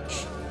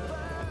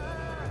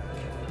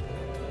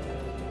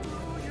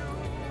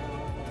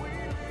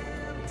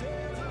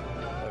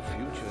 A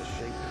future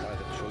shaped by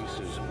the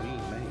choices we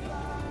made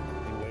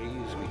in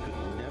ways we could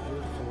never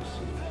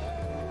foresee.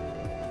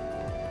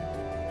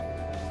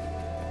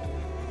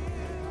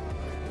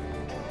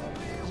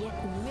 Yet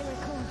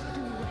miracles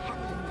do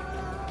happen,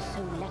 so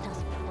let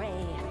us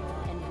pray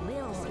and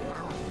will our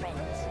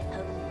friends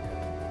home.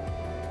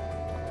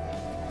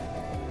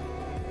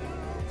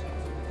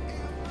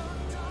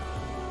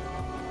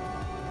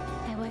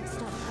 I won't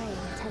stop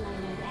praying until I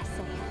know they're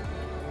safe.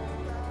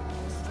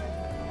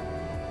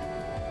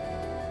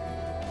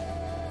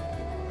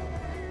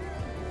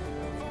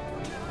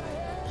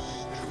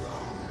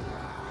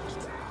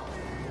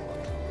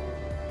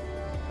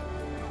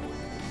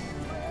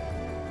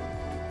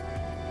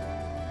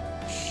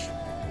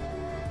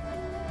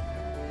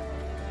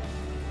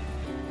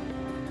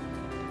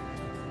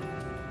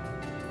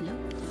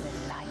 Look to the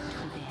light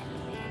within,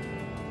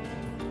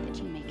 that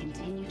you may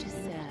continue to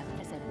serve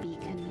as a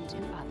beacon to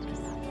others.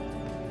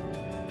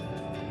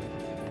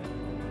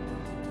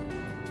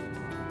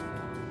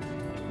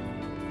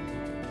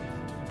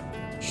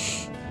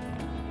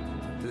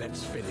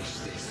 Let's finish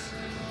this.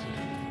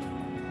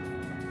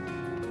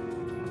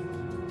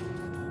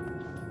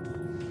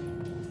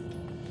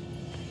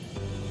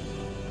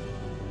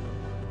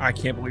 I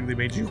can't believe they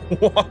made you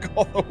walk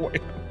all the way.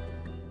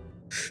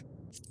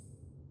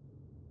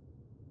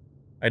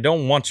 I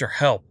don't want your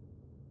help.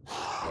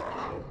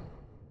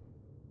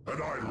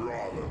 And I'd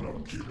rather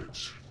not give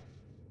it.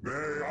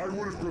 Nay, I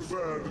would have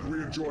preferred that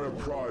we enjoy a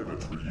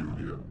private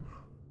reunion.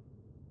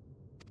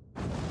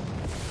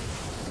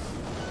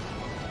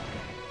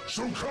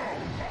 So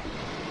come,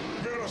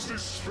 let us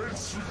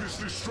dispense with this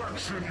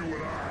distraction, you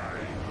and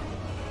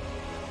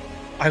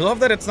I love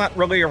that it's not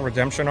really a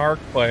redemption arc,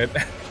 but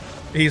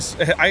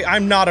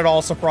I'm not at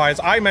all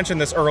surprised. I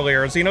mentioned this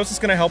earlier. Xenos is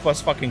going to help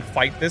us fucking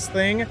fight this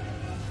thing,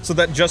 so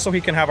that just so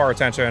he can have our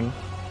attention.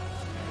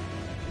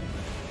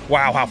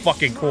 Wow, how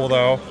fucking cool,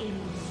 though.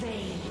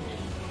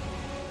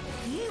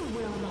 You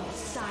will not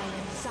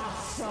silence our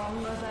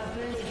song of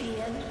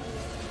oblivion.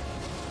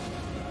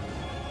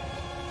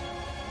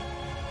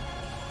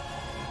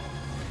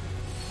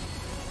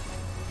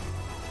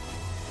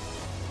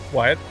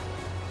 What?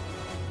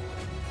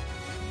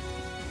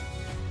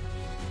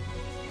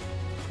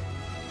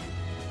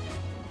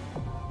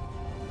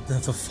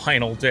 The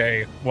final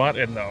day. What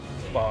in the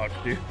fuck,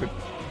 dude?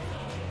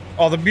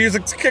 Oh, the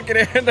music's kicking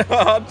in.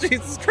 Oh,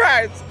 Jesus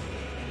Christ.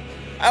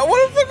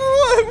 What is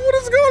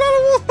going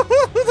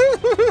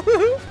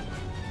on?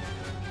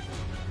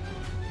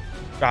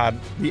 God,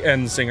 the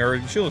end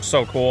singer. She looks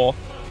so cool.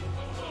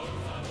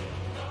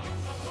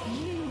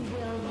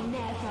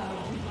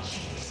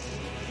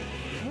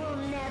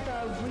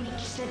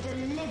 such the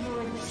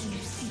deliverance you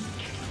seek.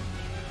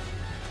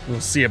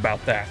 We'll see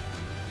about that.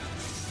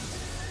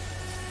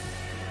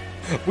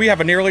 We have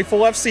a nearly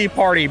full FC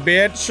party,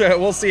 bitch.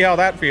 We'll see how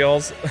that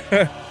feels.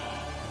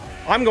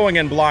 I'm going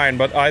in blind,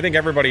 but I think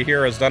everybody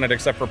here has done it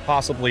except for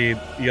possibly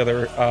the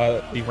other,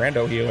 the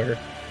rando healer,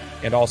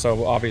 and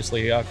also,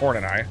 obviously, Korn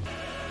and I.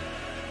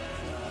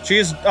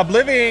 She's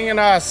oblivioning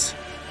us.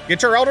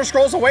 Get your Elder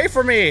Scrolls away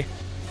from me.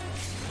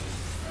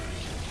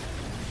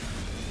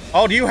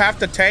 Oh, do you have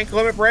to tank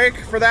limit break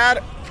for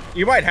that?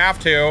 You might have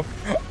to.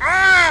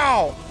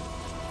 Ow!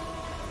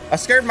 I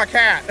scared my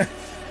cat.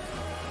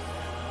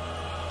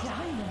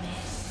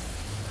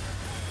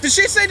 Did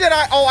she say did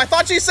I? Oh, I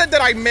thought she said did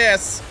I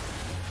miss?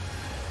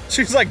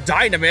 She's like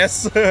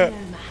Dynamis.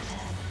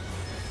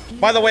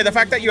 By the way, the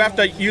fact that you have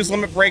to use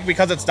limit break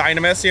because it's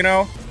Dynamis, you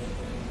know?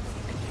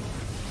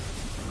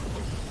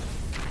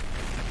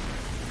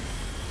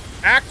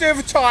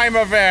 Active time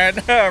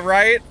event,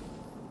 right?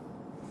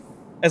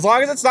 As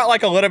long as it's not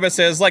like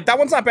Elidibus's. Like, that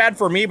one's not bad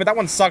for me, but that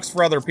one sucks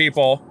for other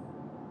people.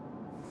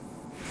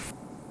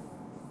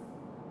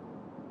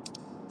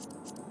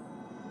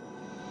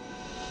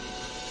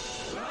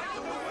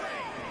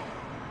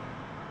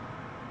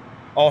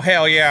 Oh,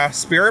 hell yeah.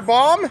 Spirit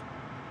Bomb?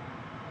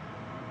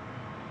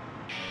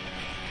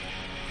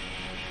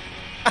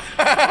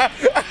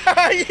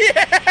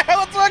 Yeah,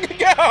 let's fucking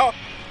go.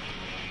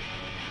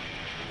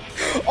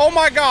 Oh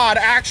my god,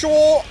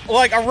 actual,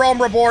 like, a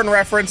Realm Reborn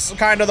reference,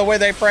 kind of the way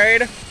they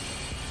prayed.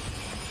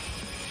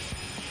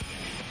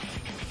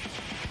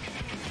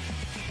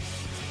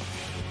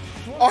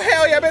 Oh,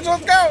 hell yeah, bitch,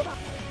 let's go.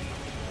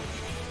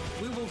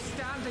 We will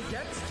stand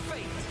against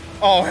fate.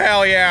 Oh,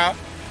 hell yeah.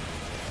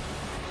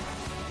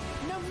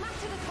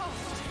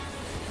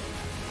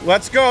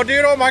 Let's go,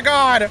 dude. Oh my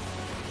god.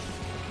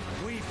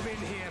 We've been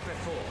here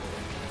before.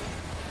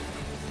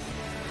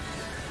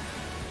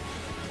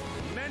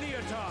 Many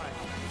a time.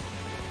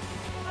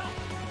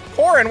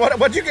 Corin,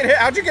 what'd you get hit?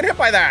 How'd you get hit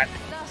by that?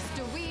 Thus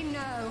do we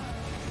know.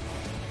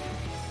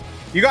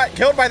 You got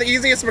killed by the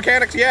easiest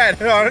mechanics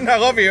yet. I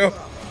love you.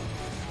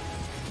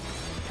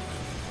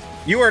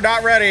 You are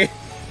not ready.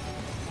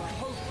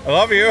 I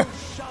love you.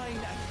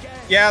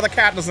 Yeah, the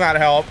cat does not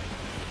help.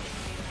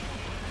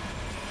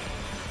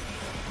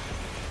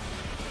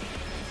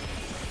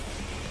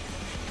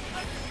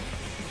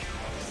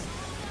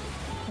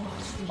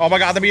 Oh my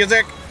god, the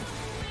music!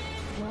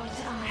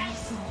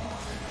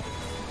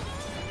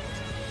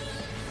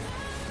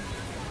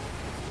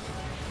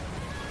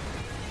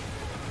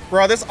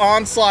 Bro, this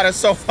onslaught is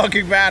so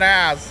fucking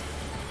badass.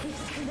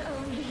 This can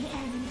only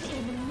end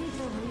in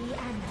misery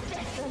and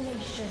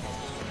desolation.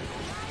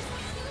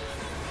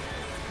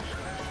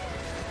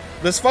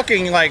 This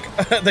fucking, like,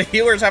 the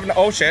healer's having to,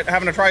 oh shit,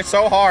 having to try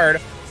so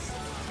hard.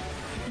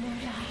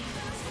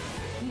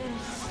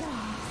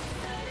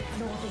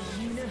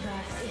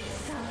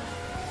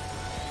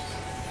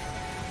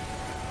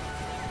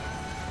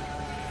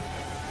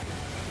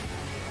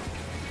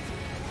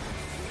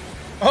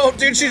 Oh,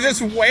 dude, she's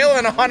just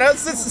wailing on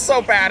us. This is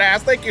so badass.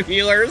 Thank you,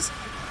 healers.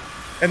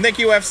 And thank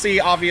you, FC,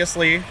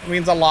 obviously. It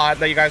means a lot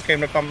that you guys came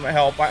to come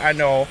help. I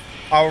know.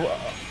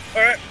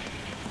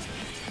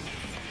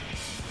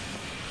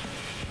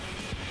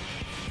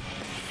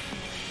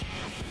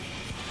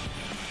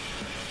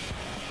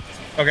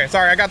 Okay,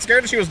 sorry. I got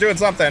scared that she was doing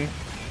something.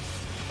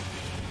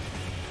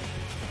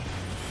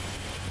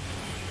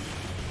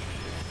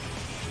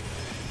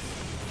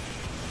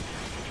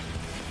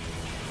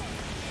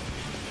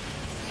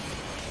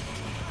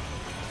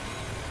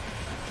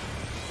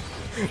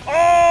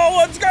 Oh,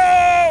 let's go!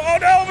 Oh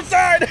no, I'm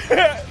inside!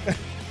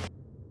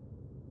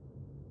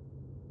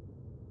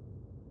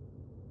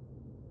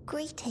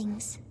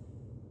 Greetings,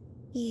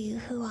 you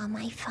who are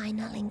my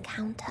final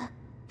encounter.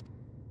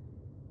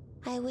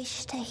 I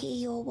wish to hear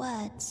your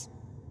words,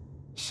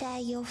 share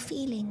your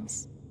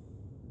feelings,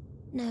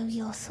 know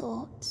your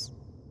thoughts.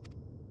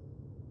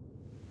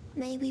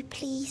 May we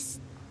please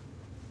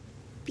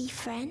be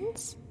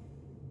friends?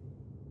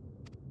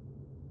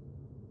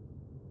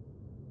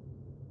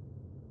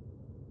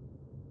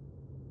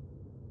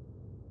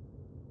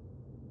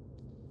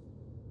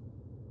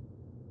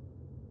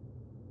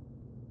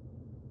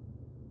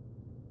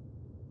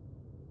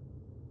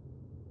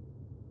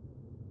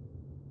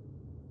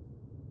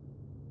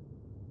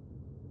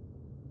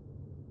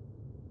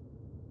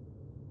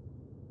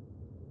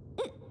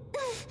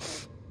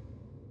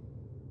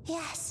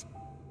 Yes,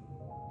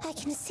 I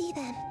can see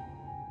them.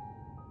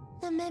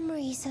 The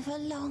memories of a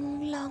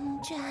long,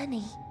 long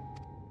journey.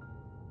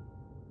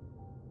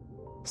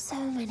 So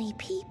many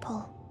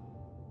people.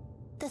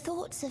 The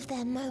thoughts of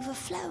them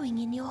overflowing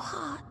in your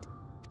heart.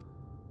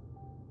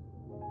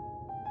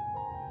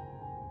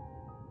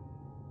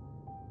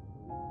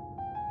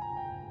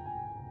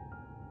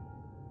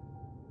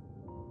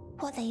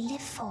 What they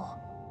live for.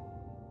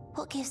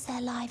 What gives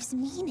their lives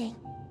meaning.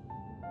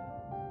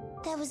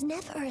 There was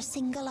never a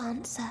single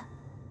answer.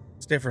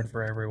 It's different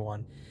for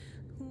everyone.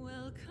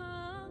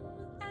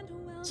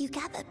 You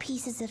gather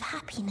pieces of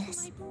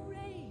happiness,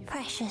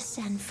 precious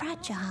and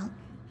fragile,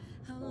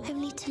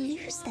 only to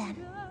lose them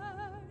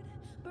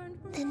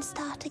then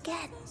start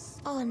again.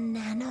 On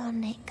and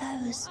on it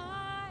goes,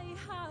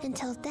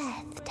 until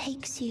death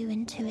takes you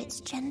into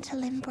its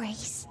gentle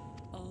embrace.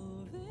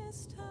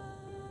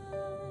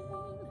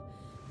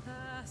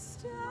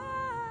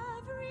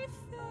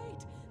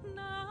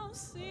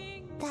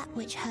 That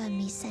which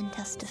Hermes sent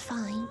us to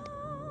find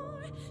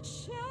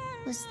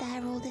was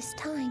there all this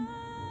time,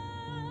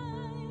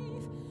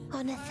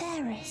 on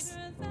Atheris.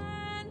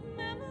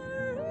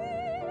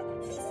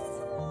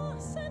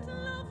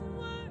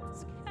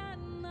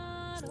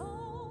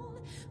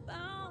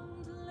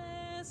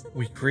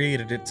 We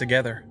created it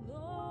together.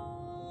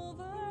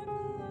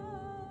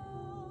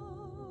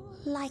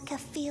 Like a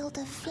field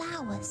of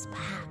flowers,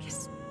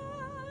 perhaps.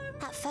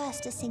 At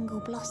first a single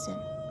blossom.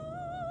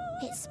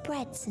 It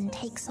spreads and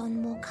takes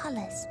on more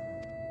colors.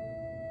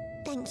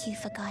 Thank you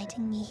for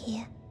guiding me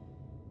here.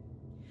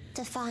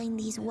 To find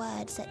these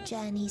words at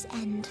journey's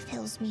end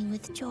fills me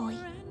with joy.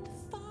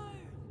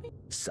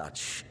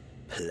 Such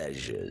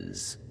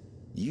pleasures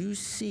you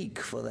seek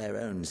for their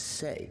own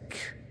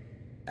sake,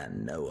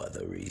 and no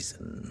other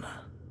reason.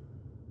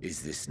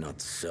 Is this not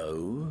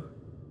so,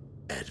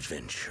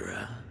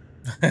 adventurer?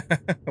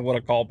 What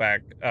a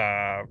callback.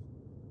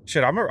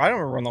 Shit, I don't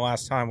remember when the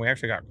last time we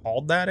actually got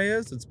called that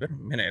is. It's been a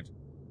minute.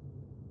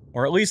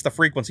 Or at least the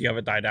frequency of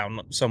it died down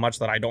so much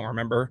that I don't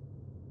remember.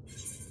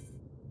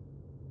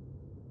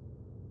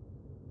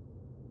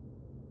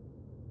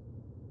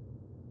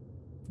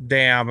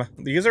 Damn,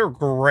 these are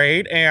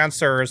great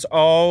answers.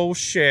 Oh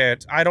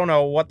shit. I don't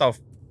know what the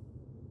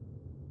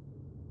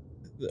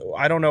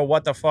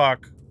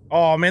fuck.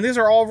 Oh man, these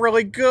are all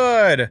really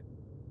good.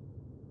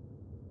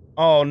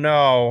 Oh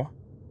no.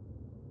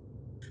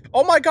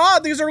 Oh my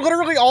god, these are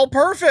literally all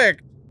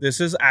perfect. This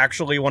is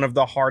actually one of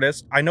the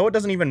hardest. I know it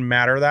doesn't even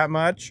matter that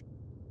much,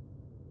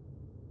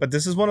 but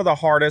this is one of the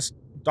hardest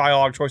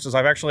dialogue choices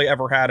I've actually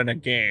ever had in a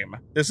game.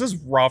 This is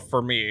rough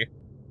for me.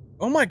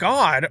 Oh my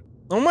god.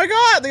 Oh my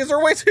god, these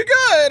are way too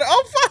good.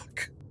 Oh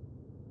fuck.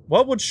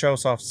 What would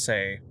Showsoft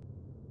say?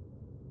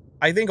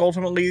 I think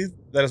ultimately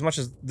that as much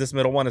as this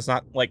middle one is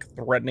not like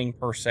threatening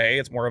per se,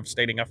 it's more of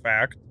stating a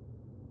fact.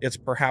 It's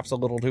perhaps a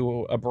little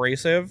too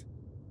abrasive.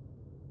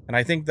 And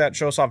I think that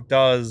Showsoft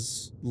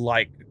does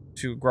like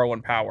to grow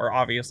in power,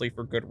 obviously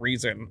for good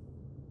reason.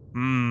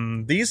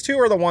 These two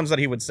are the ones that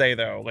he would say,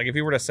 though. Like, if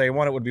he were to say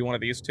one, it would be one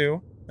of these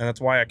two. And that's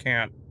why I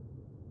can't.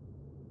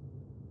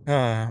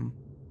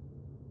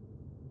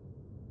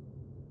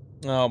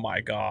 Oh my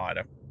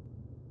god.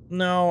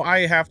 No,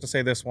 I have to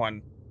say this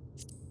one.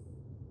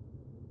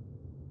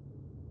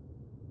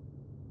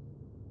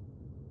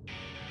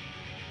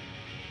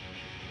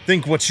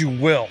 Think what you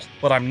will,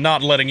 but I'm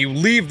not letting you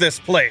leave this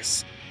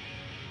place.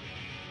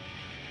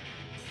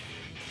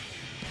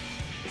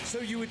 So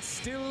you would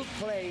still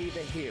play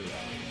the hero?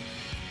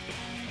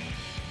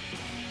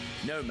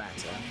 No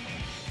matter.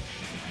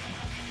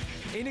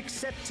 In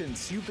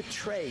acceptance, you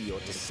betray your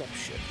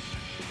deception.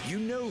 You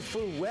know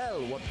full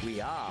well what we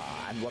are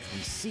and what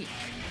we seek.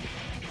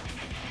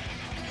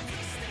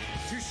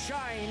 To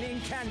shine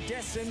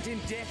incandescent in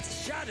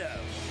death's shadow.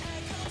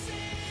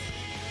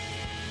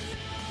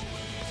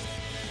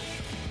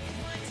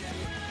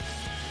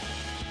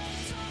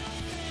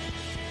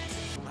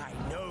 I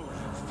know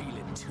you feel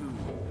it too.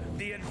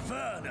 The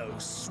inferno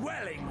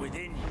swelling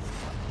within you.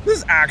 This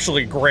is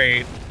actually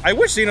great. I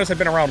wish Xenos had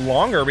been around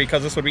longer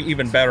because this would be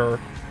even better.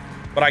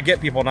 But I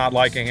get people not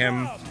liking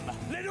him.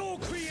 Let all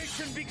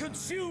creation be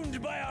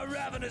consumed by our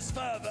ravenous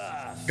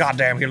fervor.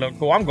 Goddamn, he looked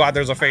cool. I'm glad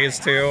there's a phase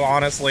 2,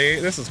 honestly.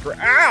 This is great.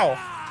 Ow!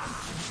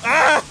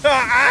 Ow!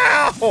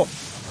 Ow!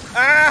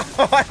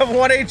 Ow! I have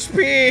 1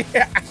 HP!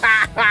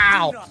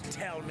 Ow! Do not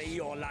tell me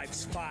your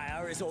life's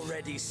fire is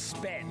already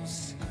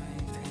spent.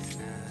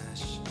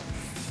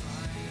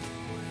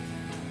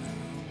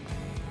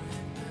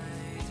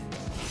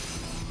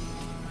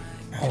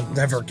 I'll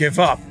never give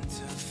up.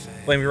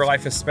 Flame of your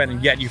life is spent,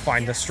 and yet you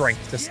find the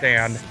strength to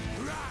stand.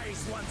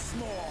 Rise once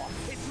more.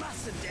 It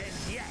mustn't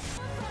end yet.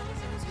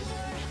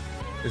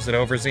 Is it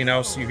over,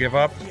 Xenos? You give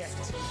up? Yet.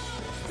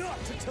 Not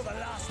until the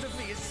last of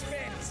me is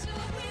spent.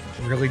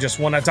 You really just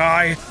want to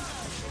die?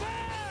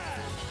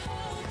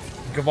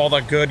 Think of all the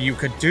good you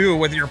could do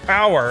with your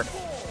power.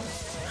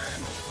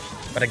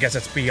 But I guess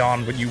it's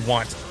beyond what you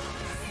want.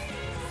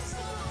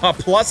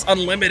 Plus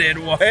unlimited,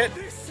 what?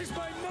 This is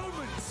my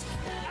moment.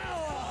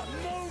 Our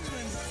moment.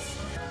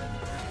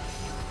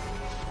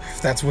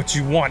 If that's what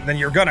you want, then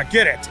you're gonna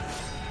get it.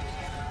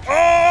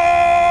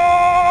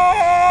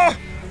 Oh!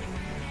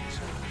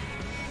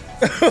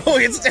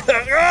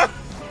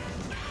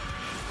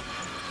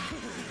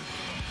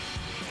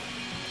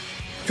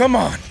 Come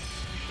on.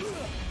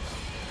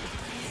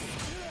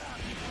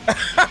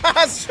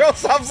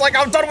 Showsoft's like,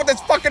 I'm done with this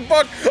fucking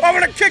book. I'm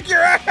gonna kick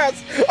your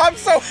ass. I'm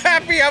so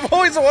happy. I've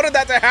always wanted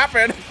that to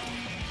happen.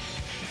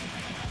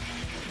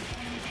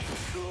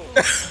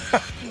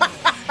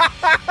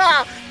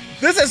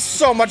 This is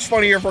so much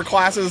funnier for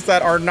classes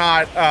that are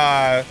not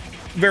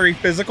very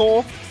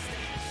physical.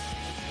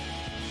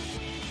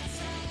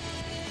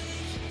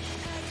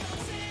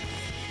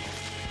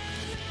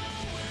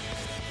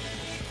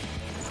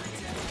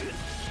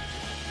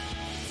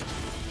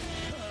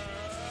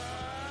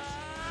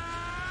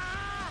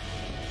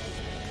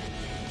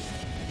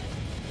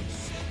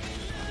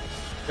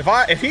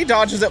 If he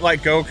dodges it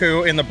like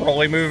Goku in the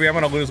Broly movie, I'm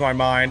gonna lose my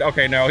mind.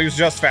 Okay, no, he was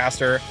just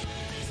faster.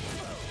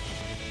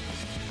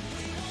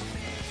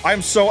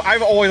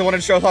 I've always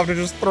wanted Shotoff to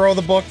just throw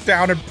the book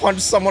down and punch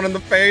someone in the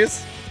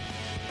face.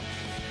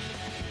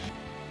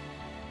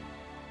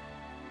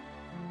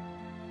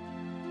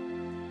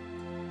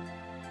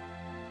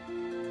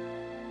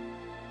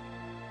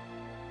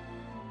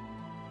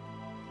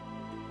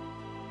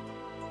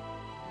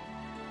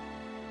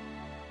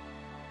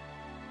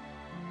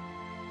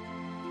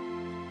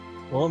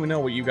 Well, let me know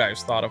what you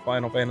guys thought of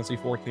Final Fantasy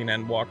XIV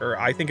Endwalker.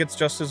 I think it's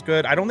just as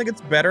good. I don't think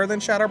it's better than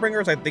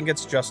Shadowbringers. I think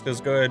it's just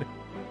as good,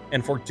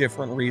 and for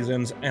different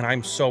reasons, and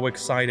I'm so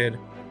excited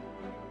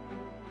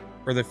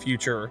for the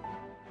future.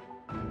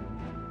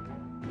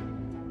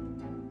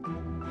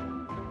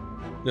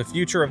 The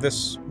future of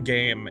this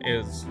game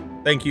is...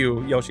 Thank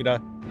you,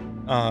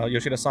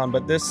 Yoshida-san,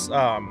 but this,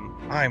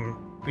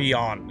 I'm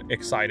beyond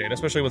excited,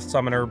 especially with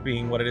Summoner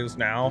being what it is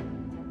now.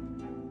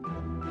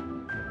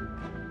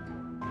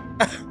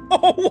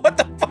 Oh, what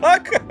the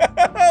fuck?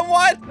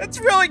 What? That's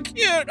really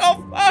cute.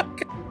 Oh,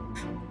 fuck.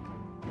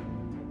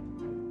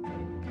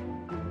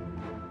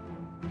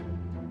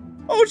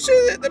 Oh,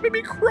 shit. That made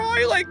me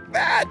cry like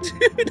that,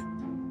 dude.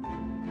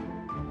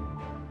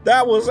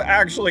 That was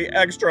actually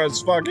extra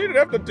as fuck. You didn't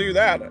have to do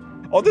that.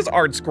 Oh, this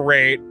art's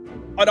great.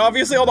 And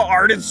obviously all the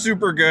art is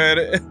super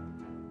good.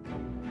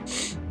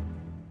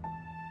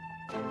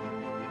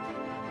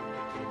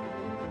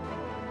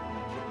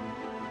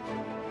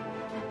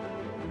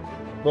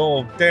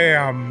 Oh,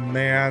 damn,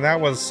 man. That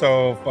was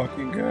so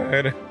fucking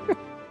good.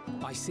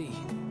 I see.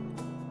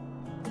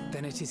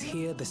 Then it is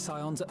here the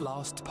Scions at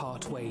last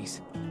part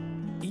ways,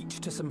 each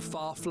to some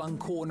far-flung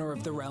corner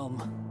of the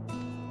realm.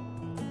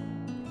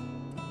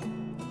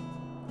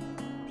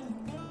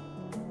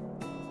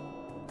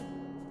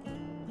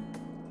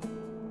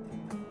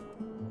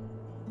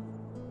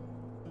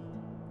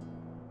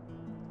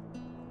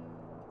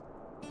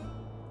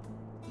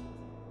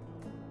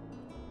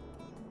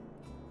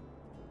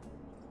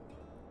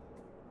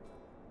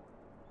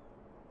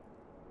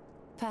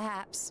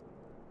 Perhaps.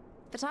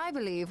 But I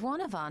believe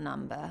one of our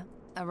number,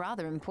 a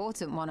rather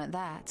important one at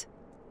that,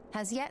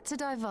 has yet to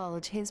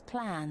divulge his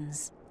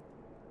plans.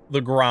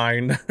 The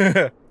grind.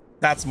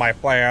 That's my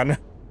plan.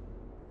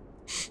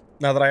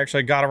 Now that I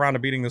actually got around to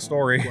beating the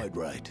story. Quite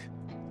right.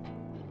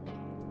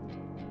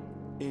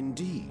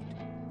 Indeed.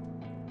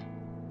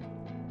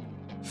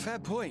 Fair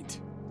point.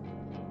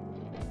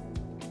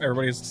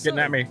 Everybody's getting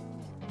at me.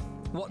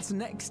 What's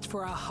next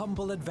for our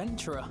humble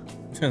adventurer?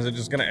 Is it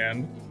just gonna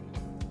end?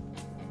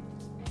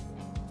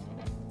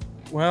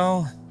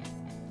 Well...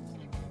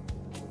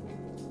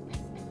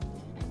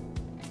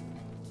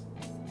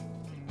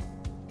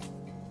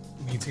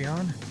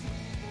 Meteon?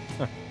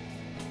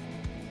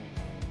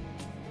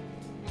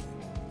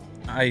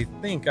 I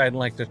think I'd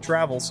like to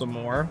travel some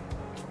more.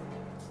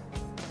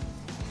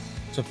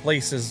 To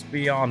places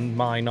beyond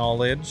my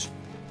knowledge.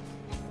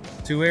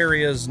 To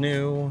areas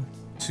new.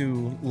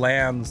 To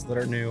lands that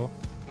are new.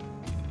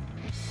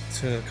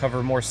 To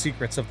cover more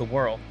secrets of the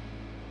world.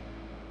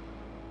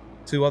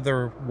 To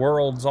other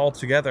worlds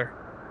altogether.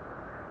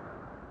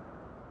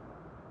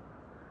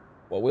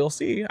 Well, we'll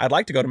see. I'd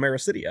like to go to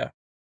Mericidia.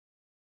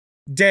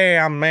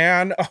 Damn,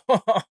 man.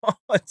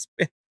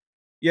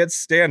 Yet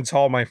stand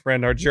tall, my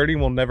friend. Our journey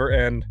will never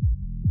end.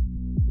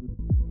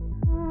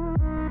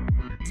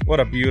 What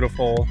a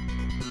beautiful,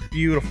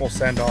 beautiful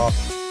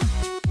send-off.